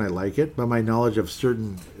music and I like it, but my knowledge of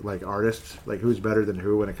certain like artists, like who's better than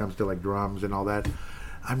who when it comes to like drums and all that,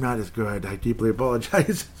 I'm not as good. I deeply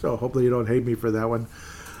apologize. So hopefully you don't hate me for that one.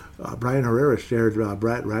 Brian Herrera shared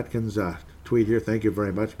Brett Ratkin's tweet here. Thank you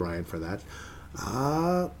very much, Brian, for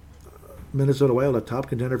that. Minnesota Wild, a top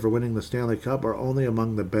contender for winning the Stanley Cup, or only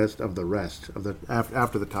among the best of the rest of the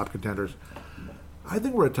after the top contenders? I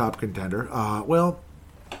think we're a top contender. Well,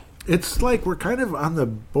 it's like we're kind of on the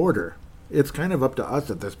border. It's kind of up to us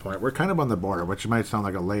at this point. We're kind of on the border, which might sound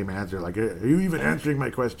like a lame answer. Like, are you even answering my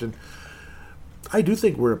question? I do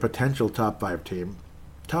think we're a potential top 5 team.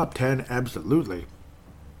 Top 10, absolutely.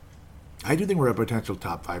 I do think we're a potential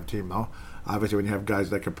top 5 team, though. Obviously, when you have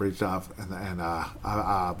guys like Kaprizov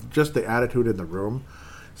and just the attitude in the room.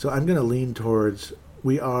 So I'm going to lean towards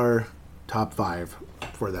we are top 5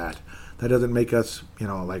 for that. That doesn't make us,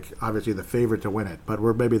 obviously the favorite to win it, but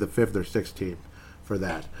we're maybe the 5th or 6th team for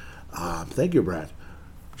that. Thank you, Brad.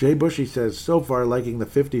 Jay Bushy says, so far liking the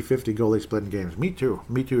 50-50 goalie split in games. Me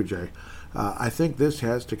too, Jay. I think this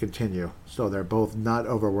has to continue, so they're both not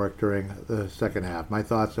overworked during the second half. My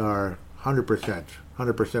thoughts are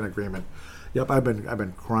 100% agreement. Yep, I've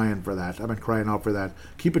been crying for that. I've been crying out for that.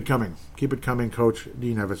 Keep it coming, Coach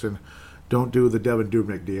Dean Evison. Don't do the Devin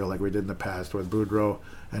Dubnyk deal like we did in the past with Boudreau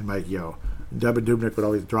and Mike Yeo. Devin Dubnyk would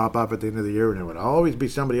always drop off at the end of the year, and it would always be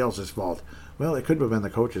somebody else's fault. Well, it could have been the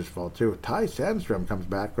coach's fault, too. Ty Sandstrom comes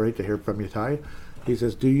back. Great to hear from you, Ty. He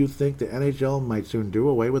says, do you think the NHL might soon do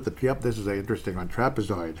away with the... Yep, this is an interesting one.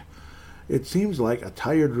 Trapezoid. It seems like a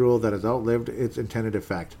tired rule that has outlived its intended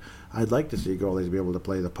effect. I'd like to see goalies be able to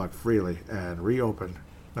play the puck freely and reopen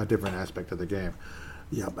a different aspect of the game.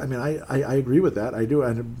 Yeah, I mean, I agree with that. I do.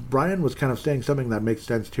 And Brian was kind of saying something that makes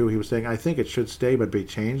sense, too. He was saying, I think it should stay but be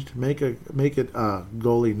changed. Make it a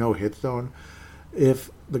goalie no-hit zone. if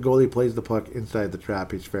the goalie plays the puck inside the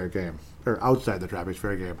trap, he's fair game. Or outside the trap, he's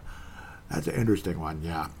fair game. That's an interesting one,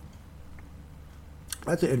 yeah.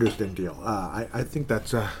 That's an interesting deal. I think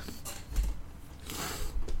that's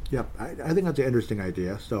Yep, I think that's an interesting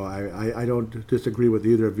idea. So I don't disagree with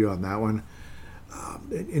either of you on that one.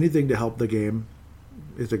 Anything to help the game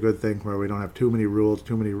is a good thing, where we don't have too many rules,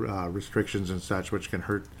 too many restrictions and such, which can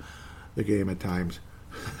hurt the game at times.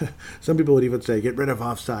 Some people would even say get rid of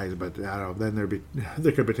offsides, but I don't know, then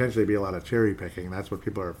there could potentially be a lot of cherry picking. That's what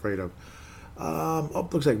people are afraid of.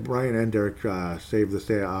 Looks like Brian and Derek shared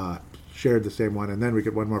the same one, and then we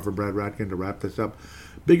get one more for Brad Ratkin to wrap this up.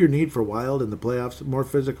 Bigger need for Wild in the playoffs. More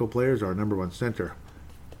physical players. Our number one center.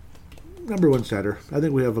 Number one center. I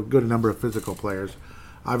think we have a good number of physical players.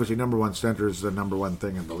 Obviously, number one center is the number one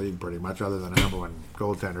thing in the league, pretty much, other than a number one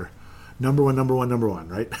goaltender. Number one,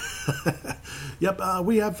 right? Yep,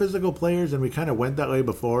 we have physical players, and we kind of went that way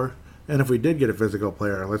before. And if we did get a physical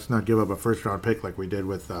player, let's not give up a first-round pick like we did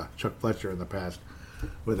with Chuck Fletcher in the past,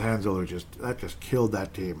 with Hansel, who just killed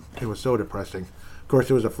that team. It was so depressing. Of course,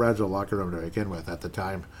 it was a fragile locker room to begin with at the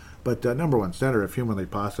time. But number one center, if humanly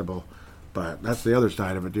possible. But that's the other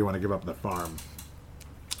side of it. Do you want to give up the farm?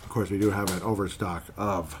 Of course, we do have an overstock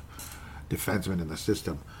of defensemen in the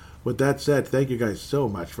system. With that said, thank you guys so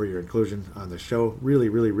much for your inclusion on the show. Really,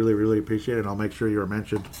 really, really, really appreciate it. I'll make sure you are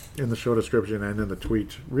mentioned in the show description and in the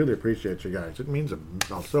tweet. Really appreciate you guys. It means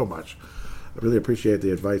so much. I really appreciate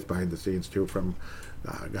the advice behind the scenes, too, from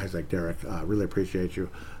guys like Derek. Really appreciate you.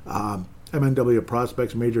 MNW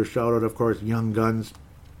Prospects, major shout-out, of course, Young Guns.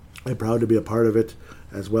 I'm proud to be a part of it,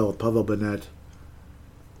 as well. Pavel Bennett,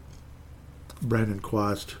 Brandon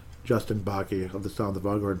Quast, Justin Bakke of the Sound of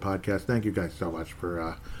Foghorn podcast. Thank you guys so much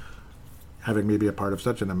for having me be a part of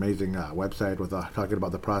such an amazing website with talking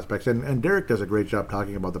about the prospects. And Derek does a great job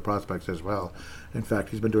talking about the prospects as well. In fact,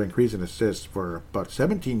 he's been doing crease and assists for about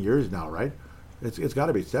 17 years now, right? It's got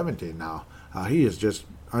to be 17 now. He is just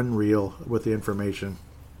unreal with the information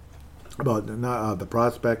about the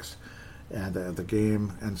prospects and the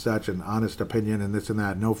game and such, an honest opinion and this and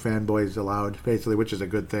that. No fanboys allowed, basically, which is a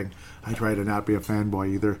good thing. I try to not be a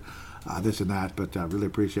fanboy either, this and that, but really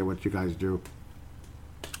appreciate what you guys do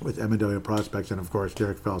with MNW Prospects. And, of course,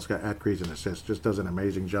 Derek Felska at Crease and Assist just does an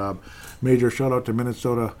amazing job. Major shout-out to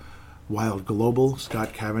Minnesota Wild Global,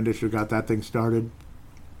 Scott Cavendish, who got that thing started.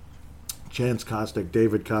 Chance Kostick,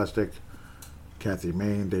 David Kostick, Kathy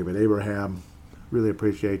Main, David Abraham. Really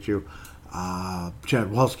appreciate you. Chad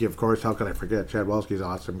Walski, of course. How could I forget? Chad Walski's an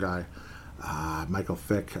awesome guy. Michael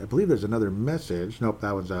Fick. I believe there's another message. Nope,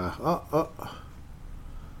 that one's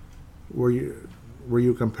Were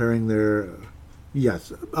you comparing their?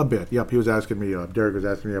 Yes, a bit. Yep, he was asking me. Derek was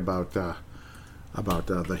asking me about the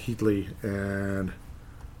Heatley and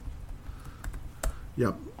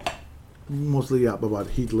yep, mostly about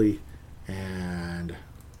Heatley and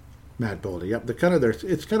Matt Boldy. Yep,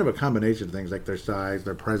 it's kind of a combination of things like their size,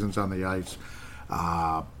 their presence on the ice,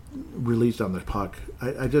 release on the puck.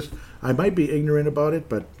 I might be ignorant about it,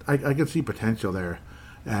 but I can see potential there.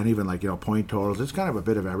 And even point totals. It's kind of a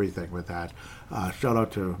bit of everything with that. Shout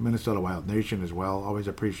out to Minnesota Wild Nation as well. Always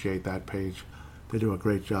appreciate that page. They do a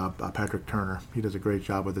great job. Patrick Turner, he does a great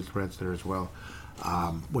job with his spreads there as well.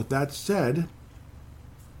 With that said,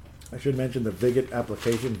 I should mention the Vigit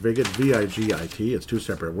application. Vigit, V-I-G-I-T. It's two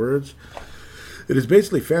separate words. It is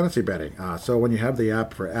basically fantasy betting. So when you have the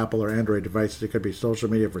app for Apple or Android devices, it could be social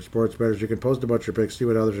media for sports bettors. You can post about your picks, see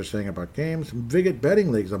what others are saying about games. Vigit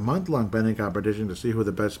Betting League is a month-long betting competition to see who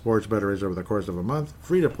the best sports bettor is over the course of a month.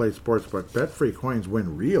 Free-to-play sportsbook. Bet-free coins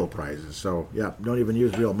win real prizes. So, yeah, don't even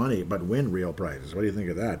use real money, but win real prizes. What do you think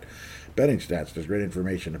of that? Betting stats. There's great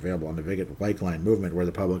information available on the Vigit Bike Line movement where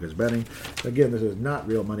the public is betting. Again, this is not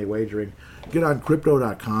real money wagering. Get on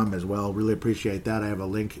Crypto.com as well. Really appreciate that. I have a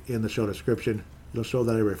link in the show description. It'll show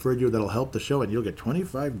that I referred you. That'll help the show, and you'll get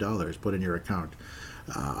 $25 put in your account.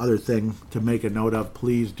 Other thing to make a note of,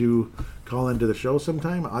 please do call into the show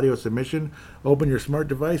sometime. Audio submission. Open your smart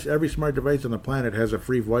device. Every smart device on the planet has a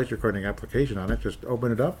free voice recording application on it. Just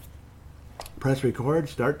open it up, press record,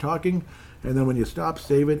 start talking, and then when you stop,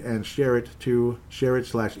 save it and share it /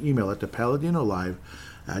 email it to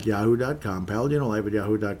PaladinoLive@yahoo.com,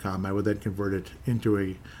 PaladinoLive@yahoo.com. I would then convert it into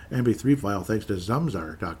a MP3 file thanks to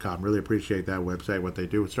Zamzar.com. Really appreciate that website, what they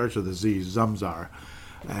do. It starts with a Z, Zamzar.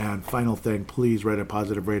 And final thing, please write a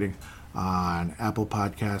positive rating on Apple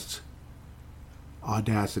Podcasts,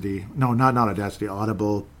 Audacity. No, not Audacity,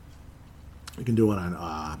 Audible, You can do it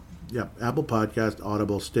on Apple Podcast,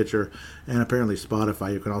 Audible, Stitcher, and apparently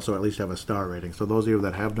Spotify. You can also at least have a star rating. So those of you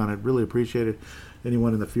that have done it, really appreciate it.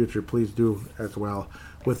 Anyone in the future, please do as well.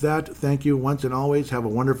 With that, thank you once and always. Have a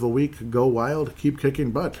wonderful week. Go wild. Keep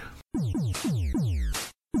kicking butt.